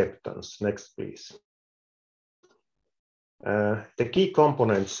social acceptance. Next, please. The key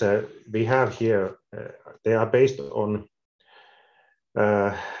components we have here, they are based on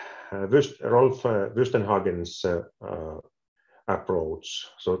Rolf Wustenhagen's approach.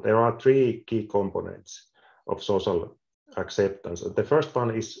 So there are three key components of social acceptance. The first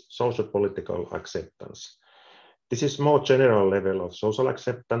one is socio-political acceptance. This is more general level of social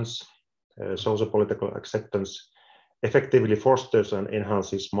acceptance. Socio-political acceptance effectively fosters and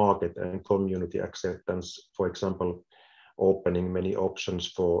enhances market and community acceptance, for example, opening many options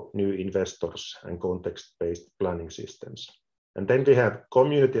for new investors and context-based planning systems. And then we have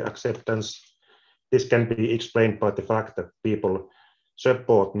community acceptance. This can be explained by the fact that people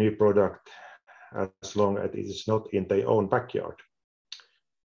support new product as long as it is not in their own backyard.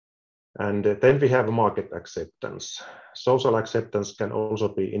 And then we have market acceptance. Social acceptance can also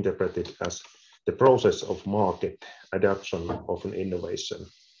be interpreted as the process of market adoption of an innovation.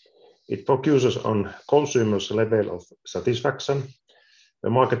 It focuses on consumers' level of satisfaction. The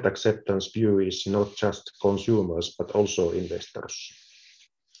market acceptance view is not just consumers, but also investors.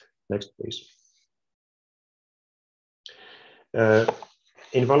 Next, please.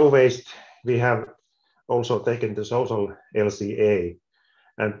 In biowaste, we have also taken the social LCA,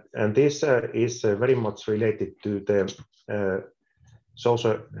 and this is very much related to the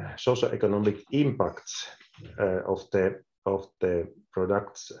socio-economic impacts of the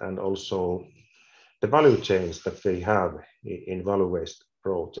products and also the value chains that we have in biowaste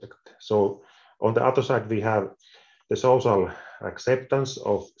project. So on the other side, we have the social acceptance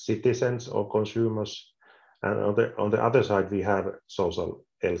of citizens or consumers, and on the other side, we have social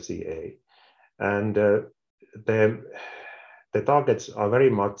LCA. And the targets are very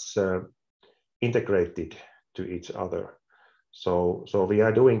much integrated to each other. So we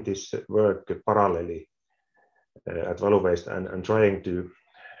are doing this work parallelly at biowaste and trying to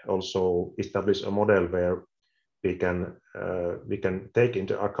also establish a model where we can take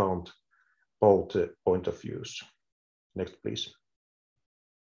into account both point of views. Next, please.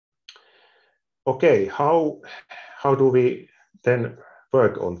 Okay, how do we then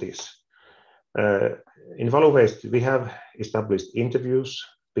work on this? In biowaste, we have established interviews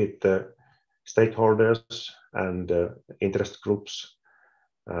with stakeholders and interest groups,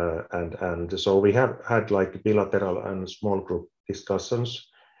 and so we have had like bilateral and small group discussions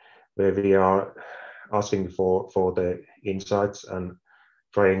where we are asking for the insights and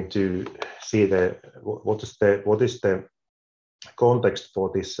trying to see what is the context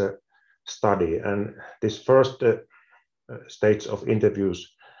for this study. And this first stage of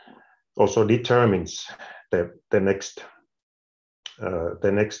interviews also determines the next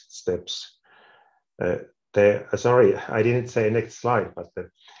steps. Sorry, I didn't say next slide,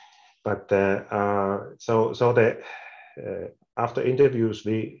 after interviews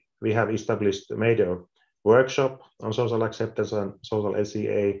we have established a major workshop on social acceptance and social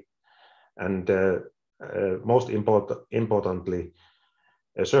LCA, and most importantly,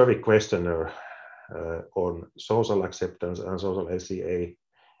 a survey questionnaire on social acceptance and social LCA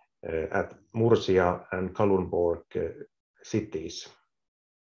at Murcia and Kalundborg cities.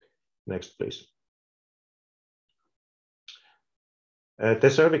 Next, please. The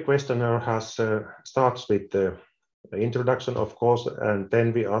survey questionnaire starts with the introduction, of course, and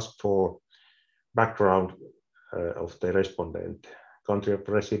then we ask for background of the respondent, country of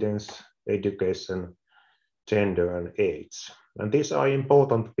residence, education, gender, and age. And these are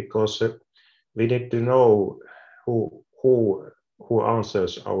important because we need to know who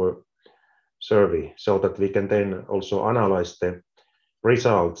answers our survey, so that we can then also analyze the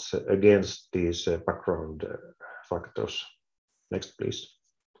results against these background factors. Next, please.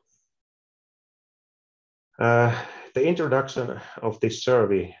 The introduction of this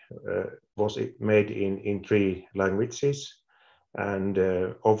survey was made in 3 languages, and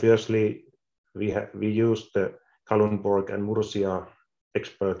obviously we used the Kalundborg and Murcia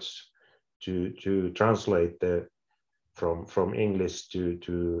experts to translate from English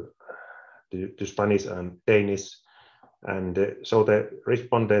to Spanish and Danish, and so the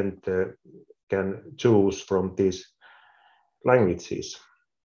respondent can choose from these languages.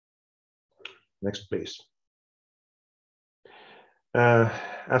 Next, please.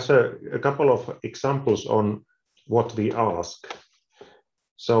 As a couple of examples on what we ask.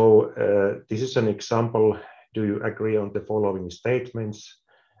 So this is an example. Do you agree on the following statements?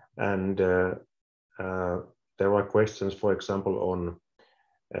 And there are questions, for example, on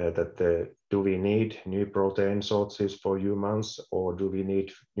do we need new protein sources for humans, or do we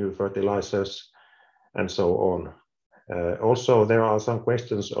need new fertilizers, and so on. Also, there are some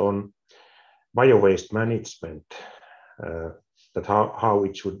questions on biowaste management. that how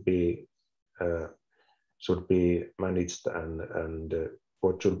it should be managed and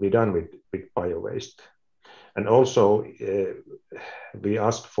what should be done with biowaste. And also we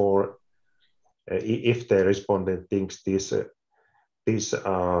ask for if the respondent thinks these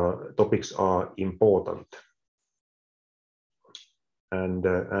topics are important. And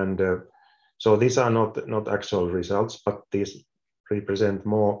so these are not actual results, but these represent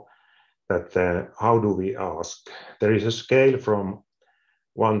more that how do we ask. There is a scale from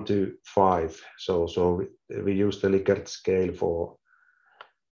 1 to 5. So we use the Likert scale for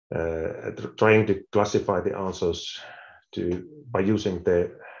trying to classify the answers by using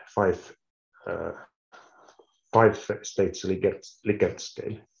the five states Likert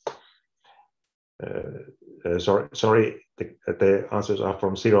scale. Sorry, the answers are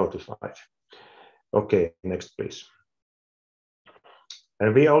from 0 to 5. Okay, next please.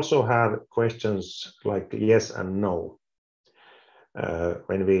 And we also have questions like yes and no.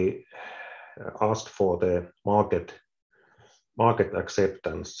 When we ask for the market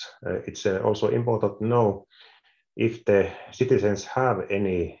acceptance, it's also important to know if the citizens have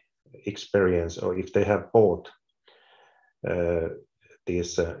any experience or if they have bought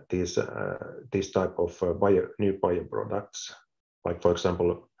these type of new bioproducts, like for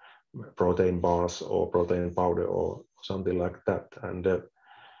example protein bars or protein powder or something like that.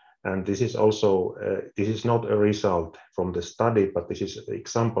 And this is also this is not a result from the study, but this is an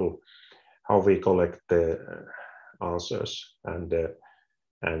example how we collect the answers and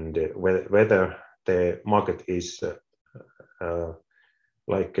whether the market is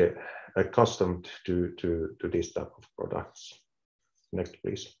accustomed to this type of products. Next,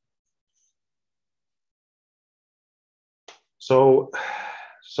 please. So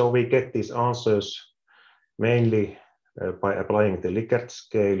we get these answers mainly by applying the Likert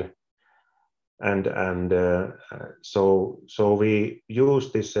scale, and so we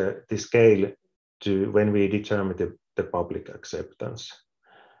use this scale to when we determine the public acceptance.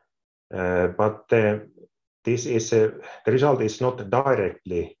 But this is the result is not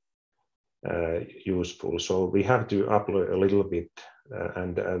directly useful, so we have to apply a little bit.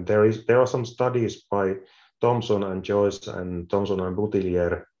 And there are some studies by Thomson and Joyce and Thomson and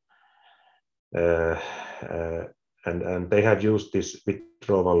Boutillier, and they have used this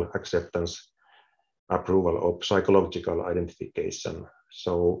withdrawal acceptance approval of psychological identification.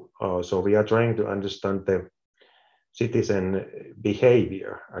 So we are trying to understand the citizen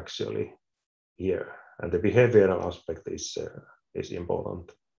behavior actually here, and the behavioral aspect is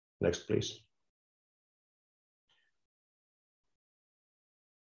important. Next, please.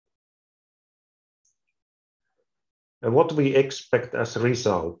 What we expect as a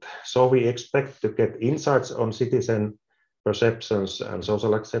result. So we expect to get insights on citizen perceptions and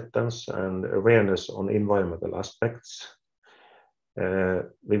social acceptance and awareness on environmental aspects.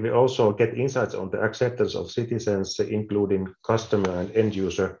 We will also get insights on the acceptance of citizens, including customer and end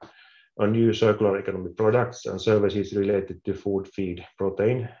user, on new circular economy products and services related to food, feed,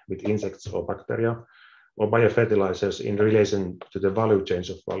 protein with insects or bacteria, or biofertilizers in relation to the value chains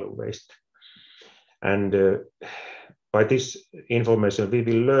of value waste. And by this information, we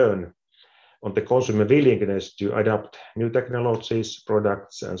will learn on the consumer willingness to adopt new technologies,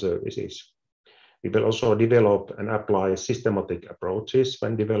 products, and services. We will also develop and apply systematic approaches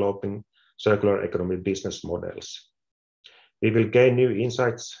when developing circular economy business models. We will gain new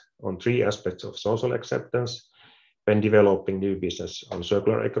insights on 3 aspects of social acceptance when developing new business on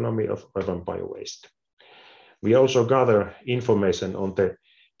circular economy of urban biowaste. We also gather information on the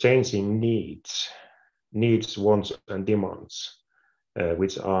changing needs, wants, and demands,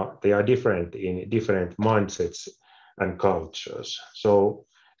 which are different in different mindsets and cultures. So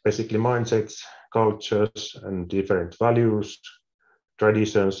basically mindsets, cultures, and different values,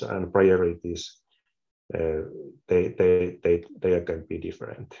 traditions, and priorities, they can be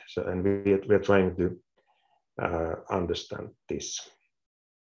different. So, and we are trying to understand this.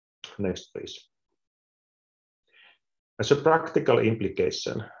 Next, please. As a practical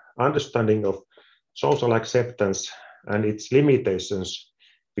implication, understanding of social acceptance and its limitations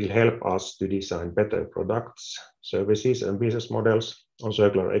will help us to design better products, services, and business models on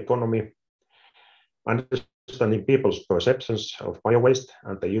circular economy. Understanding people's perceptions of biowaste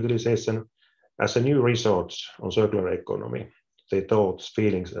and the utilization as a new resource on circular economy, their thoughts,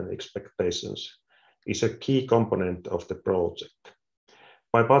 feelings, and expectations is a key component of the project.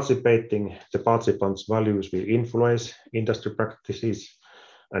 By participating, the participants' values will influence industry practices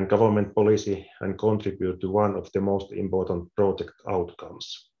and government policy and contribute to one of the most important project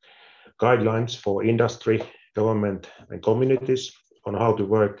outcomes. Guidelines for industry, government, and communities on how to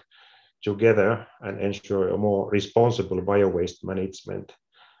work together and ensure a more responsible biowaste management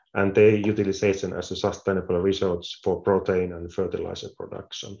and their utilization as a sustainable resource for protein and fertilizer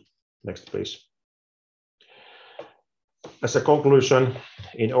production. Next, please. As a conclusion,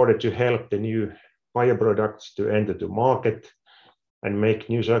 in order to help the new bioproducts to enter the market and make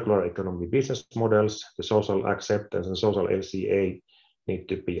new circular economy business models, the social acceptance and social LCA need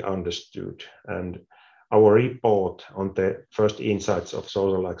to be understood. And our report on the first insights of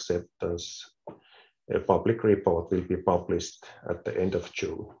social acceptance, a public report, will be published at the end of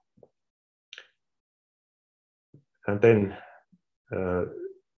June. And then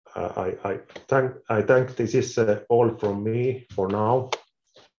I think this is all from me for now.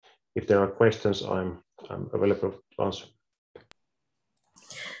 If there are questions, I'm available to answer.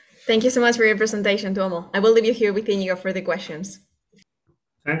 Thank you so much for your presentation, Tuomo. I will leave you here with Inigo for the questions.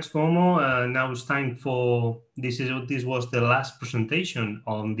 Thanks, Tuomo. Now it's time for this was the last presentation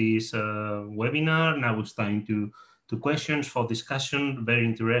on this webinar. Now it's time to questions for discussion. Very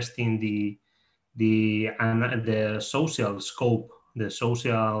interesting the social scope, the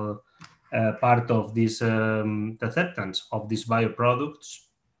social part of this acceptance of these bioproducts.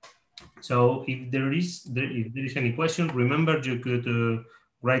 So if there is any question, remember you could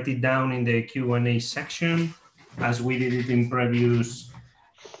write it down in the Q&A section, as we did it in previous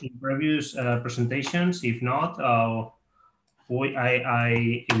presentations. If not, I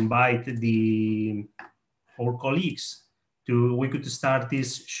invite our colleagues we could start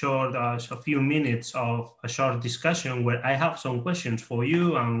this short, a few minutes of a short discussion where I have some questions for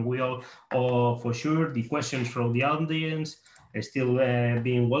you, and we all, for sure, the questions from the audience are still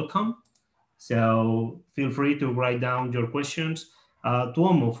being welcome. So feel free to write down your questions.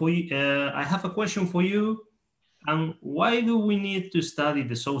 Tuomo, I have a question for you. And why do we need to study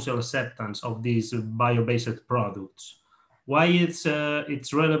the social acceptance of these bio-based products? Why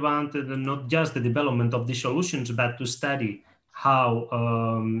it's relevant, not just the development of the solutions, but to study how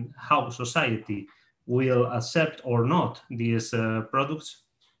society will accept or not these products?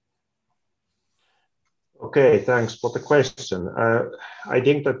 Okay, thanks for the question. I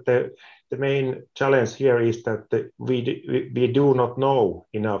think that the main challenge here is that we do not know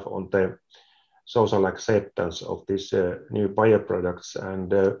enough on the social acceptance of these new bioproducts,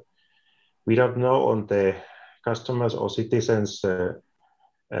 and we don't know on the customers or citizens.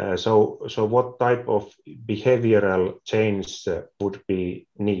 So what type of behavioral change would be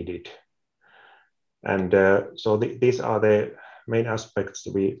needed? And so these are the main aspects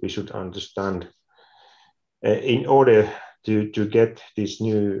we should understand in order to get these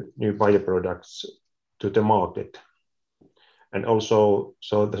new bioproducts to the market. And also,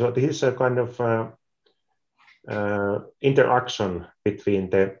 so this is a kind of interaction between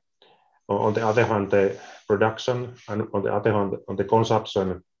on the other hand, the production, and on the other hand, on the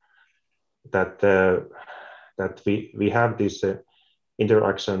consumption, that we have this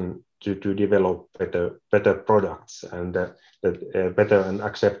interaction to develop better products and better and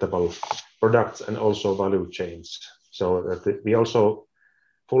acceptable products, and also value chains, so that we also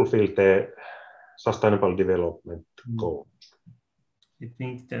fulfill the sustainable development goal. I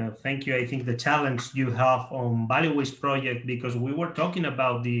think, thank you. I think the challenge you have on biowaste project, because we were talking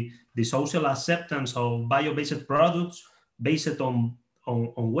about the social acceptance of bio-based products based on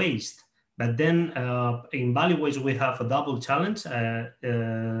waste, but then in biowaste we have a double challenge.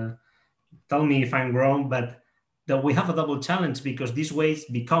 Tell me if I'm wrong, but that we have a double challenge because this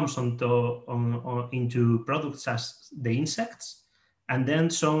waste becomes into products as the insects, and then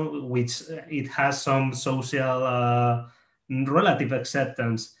which it has some social relative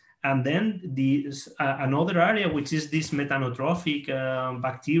acceptance, and then another area which is this methanotrophic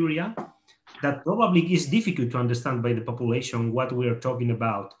bacteria that probably is difficult to understand by the population what we are talking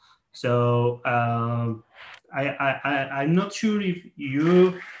about. So I'm not sure if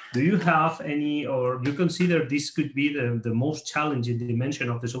do you have any, or you consider this could be the most challenging dimension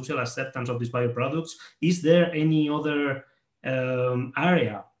of the social acceptance of these bioproducts? Is there any other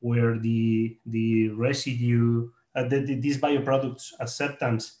area where the residue, these bioproducts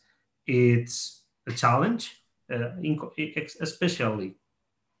acceptance, it's a challenge, especially?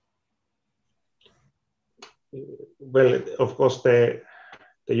 Well, of course, the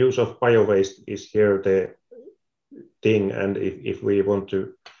use of biowaste is here the thing, and if we want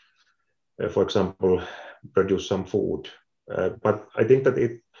to, for example, produce some food, but I think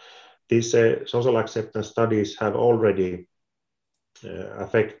that these social acceptance studies have already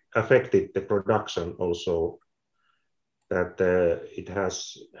affected the production also, that it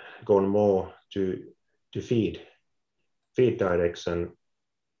has gone more to feed direction,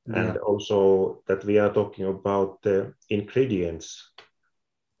 and also that we are talking about the ingredients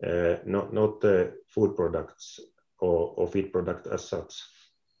not the food products or feed product as such.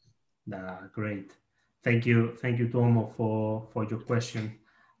 Great. Thank you, Tuomo, for your question.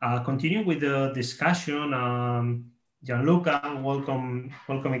 Continuing with the discussion, Gianluca,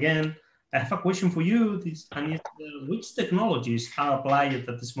 welcome again. I have a question for you, which technologies are applied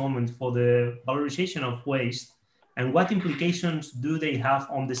at this moment for the valorization of waste, and what implications do they have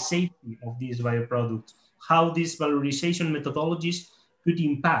on the safety of these bioproducts? How these valorization methodologies could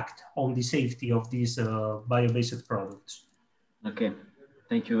impact on the safety of these bio-based products? Okay,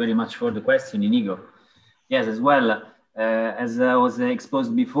 thank you very much for the question, Inigo. Yes, as well, as was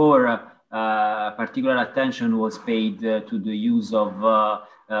exposed before, particular attention was paid to the use of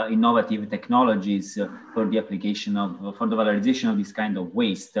innovative technologies for the application of, for the valorization of this kind of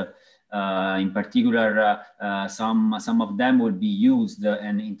waste. In particular, some of them will be used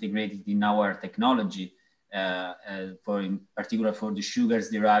and integrated in our technology, in particular for the sugars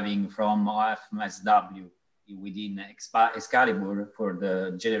deriving from OFMSW within Excalibur, for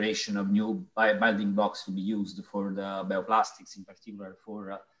the generation of new building blocks to be used for the bioplastics, in particular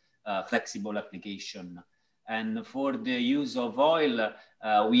for flexible application. And for the use of oil,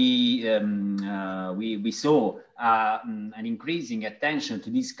 we saw an increasing attention to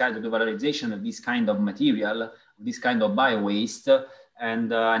this kind of the valorization of this kind of material, this kind of bio-waste.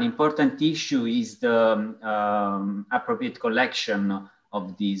 And an important issue is the appropriate collection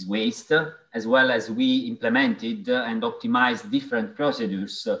of this waste, as well as we implemented and optimized different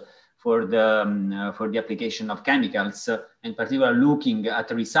procedures for the application of chemicals, in particular looking at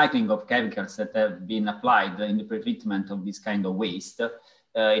the recycling of chemicals that have been applied in the pretreatment of this kind of waste,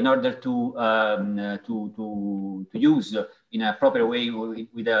 in order to use in a proper way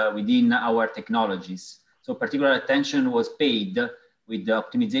within our technologies. So particular attention was paid with the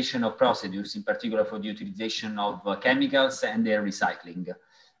optimization of procedures, in particular for the utilization of chemicals and their recycling.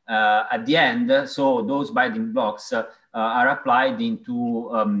 At the end, so those building blocks are applied into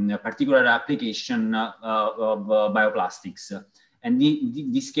a particular application of bioplastics. And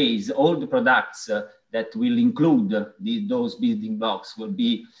in this case, all the products that will include those building blocks will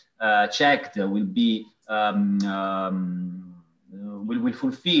be checked, will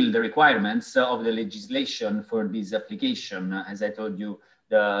fulfill the requirements of the legislation for this application. As I told you,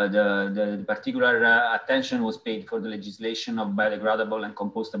 the particular attention was paid for the legislation of biodegradable and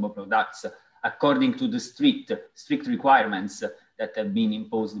compostable products, according to the strict requirements that have been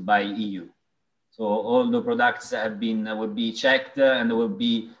imposed by EU. So all the products will be checked and will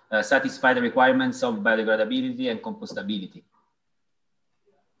be satisfy the requirements of biodegradability and compostability.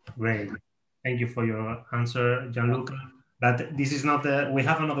 Great. Thank you for your answer, Gianluca. But this is not we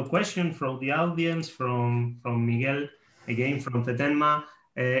have another question from the audience, from Miguel, again from FETENMA.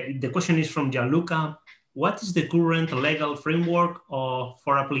 The question is from Gianluca. What is the current legal framework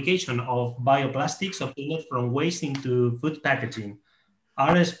for application of bioplastics obtained from waste into food packaging?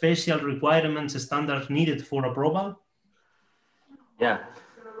 Are special requirements and standards needed for approval? Yeah,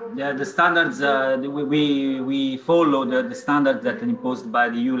 the standards, we follow the standards that are imposed by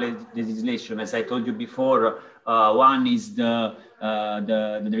the EU legislation. As I told you before, one is the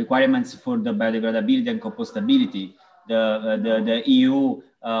requirements for the biodegradability and compostability, the EU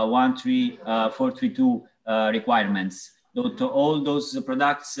 13432 requirements. All those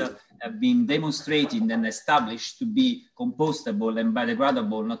products have been demonstrated and established to be compostable and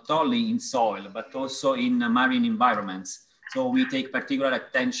biodegradable, not only in soil, but also in marine environments. So we take particular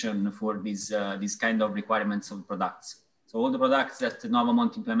attention for this kind of requirements of products. So all the products that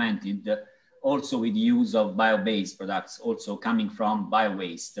Novamont implemented, also with the use of bio-based products, also coming from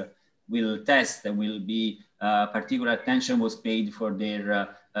bio-waste, will test, will be particular attention was paid for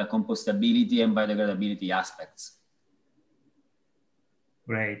their compostability and biodegradability aspects.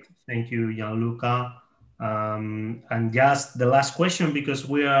 Great, thank you, Gianluca. And just the last question, because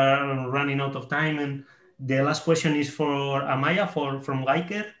we are running out of time, and the last question is for Amaya from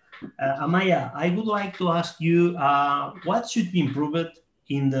Riker. Amaya, I would like to ask you, what should be improved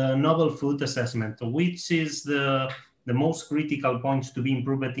in the novel food assessment? Which is the most critical points to be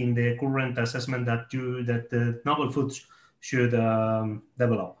improved in the current assessment that the novel foods should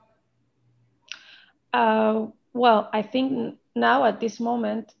develop? Well, I think now at this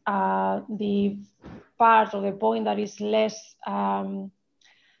moment, the part or the point that is less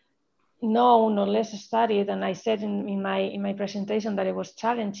known or less studied, and I said in my presentation that it was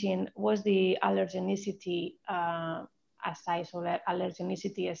challenging, was the allergenicity assays or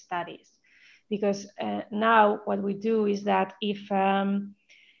allergenicity studies. Because now what we do is that if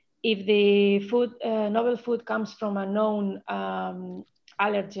the novel food comes from a known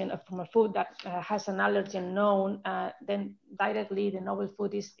allergen, from a food that has an allergen known, then directly the novel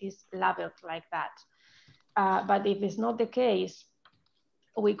food is labeled like that. But if it's not the case,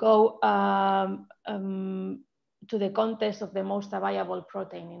 we go to the context of the most viable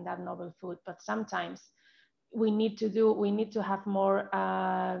protein in that novel food. But sometimes we need to have more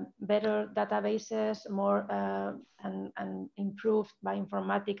better databases, more and improved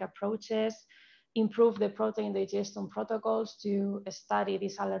bioinformatic approaches, improve the protein digestion protocols to study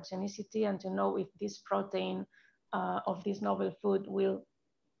this allergenicity and to know if this protein of this novel food will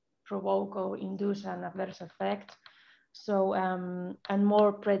provoke or induce an adverse effect. So, and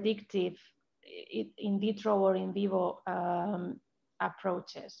more predictive in vitro or in vivo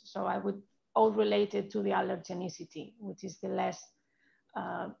approaches. So I would all related to the allergenicity, which is the less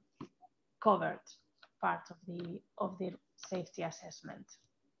covered part of the safety assessment.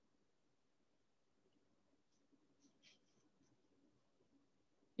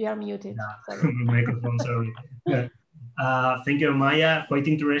 You are muted. Yeah. Microphone, sorry. Thank you, Maya. Quite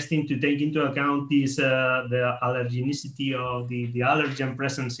interesting to take into account this the allergenicity of the allergen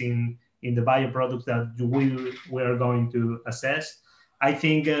presence in the bioproducts that we are going to assess. I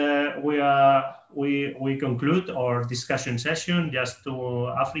think we conclude our discussion session just to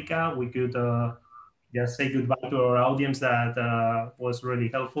Africa. We could just say goodbye to our audience. That was really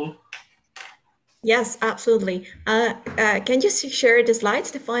helpful. Yes, absolutely. Can you share the slides,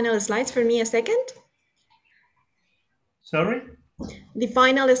 the final slides for me a second? Sorry? The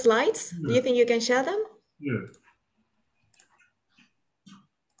final slides, do you think you can share them? Yeah.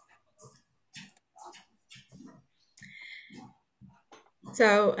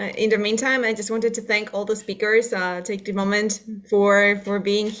 So in the meantime, I just wanted to thank all the speakers, take the moment for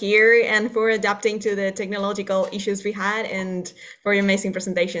being here and for adapting to the technological issues we had and for your amazing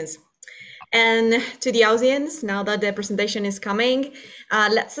presentations. And to the audience, now that the presentation is coming,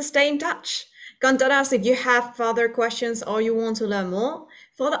 let's stay in touch. Contact us if you have further questions or you want to learn more.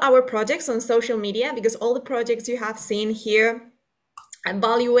 Follow our projects on social media because all the projects you have seen here,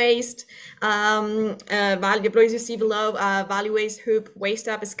 Value Waste, you see below, Value Waste, Hoop, Waste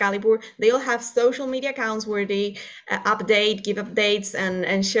Up, Excalibur, they all have social media accounts where they update, give updates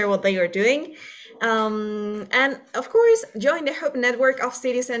and share what they are doing. And of course, join the Hope network of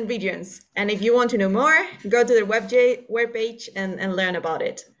cities and regions. And if you want to know more, go to their webpage and learn about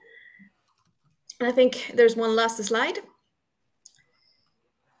it. And I think there's one last slide.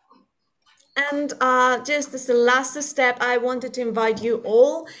 And just as the last step, I wanted to invite you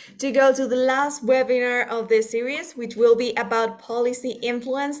all to go to the last webinar of this series, which will be about policy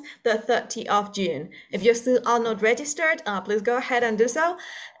influence, the 30th of June. If you still are not registered, please go ahead and do so.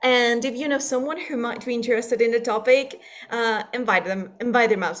 And if you know someone who might be interested in the topic, invite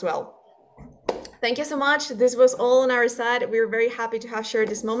them as well. Thank you so much. This was all on our side. We're very happy to have shared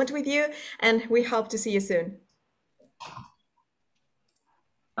this moment with you, and we hope to see you soon.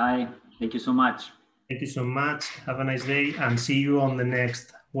 Bye. Thank you so much. Thank you so much. Have a nice day and see you on the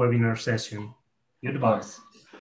next webinar session. Goodbye.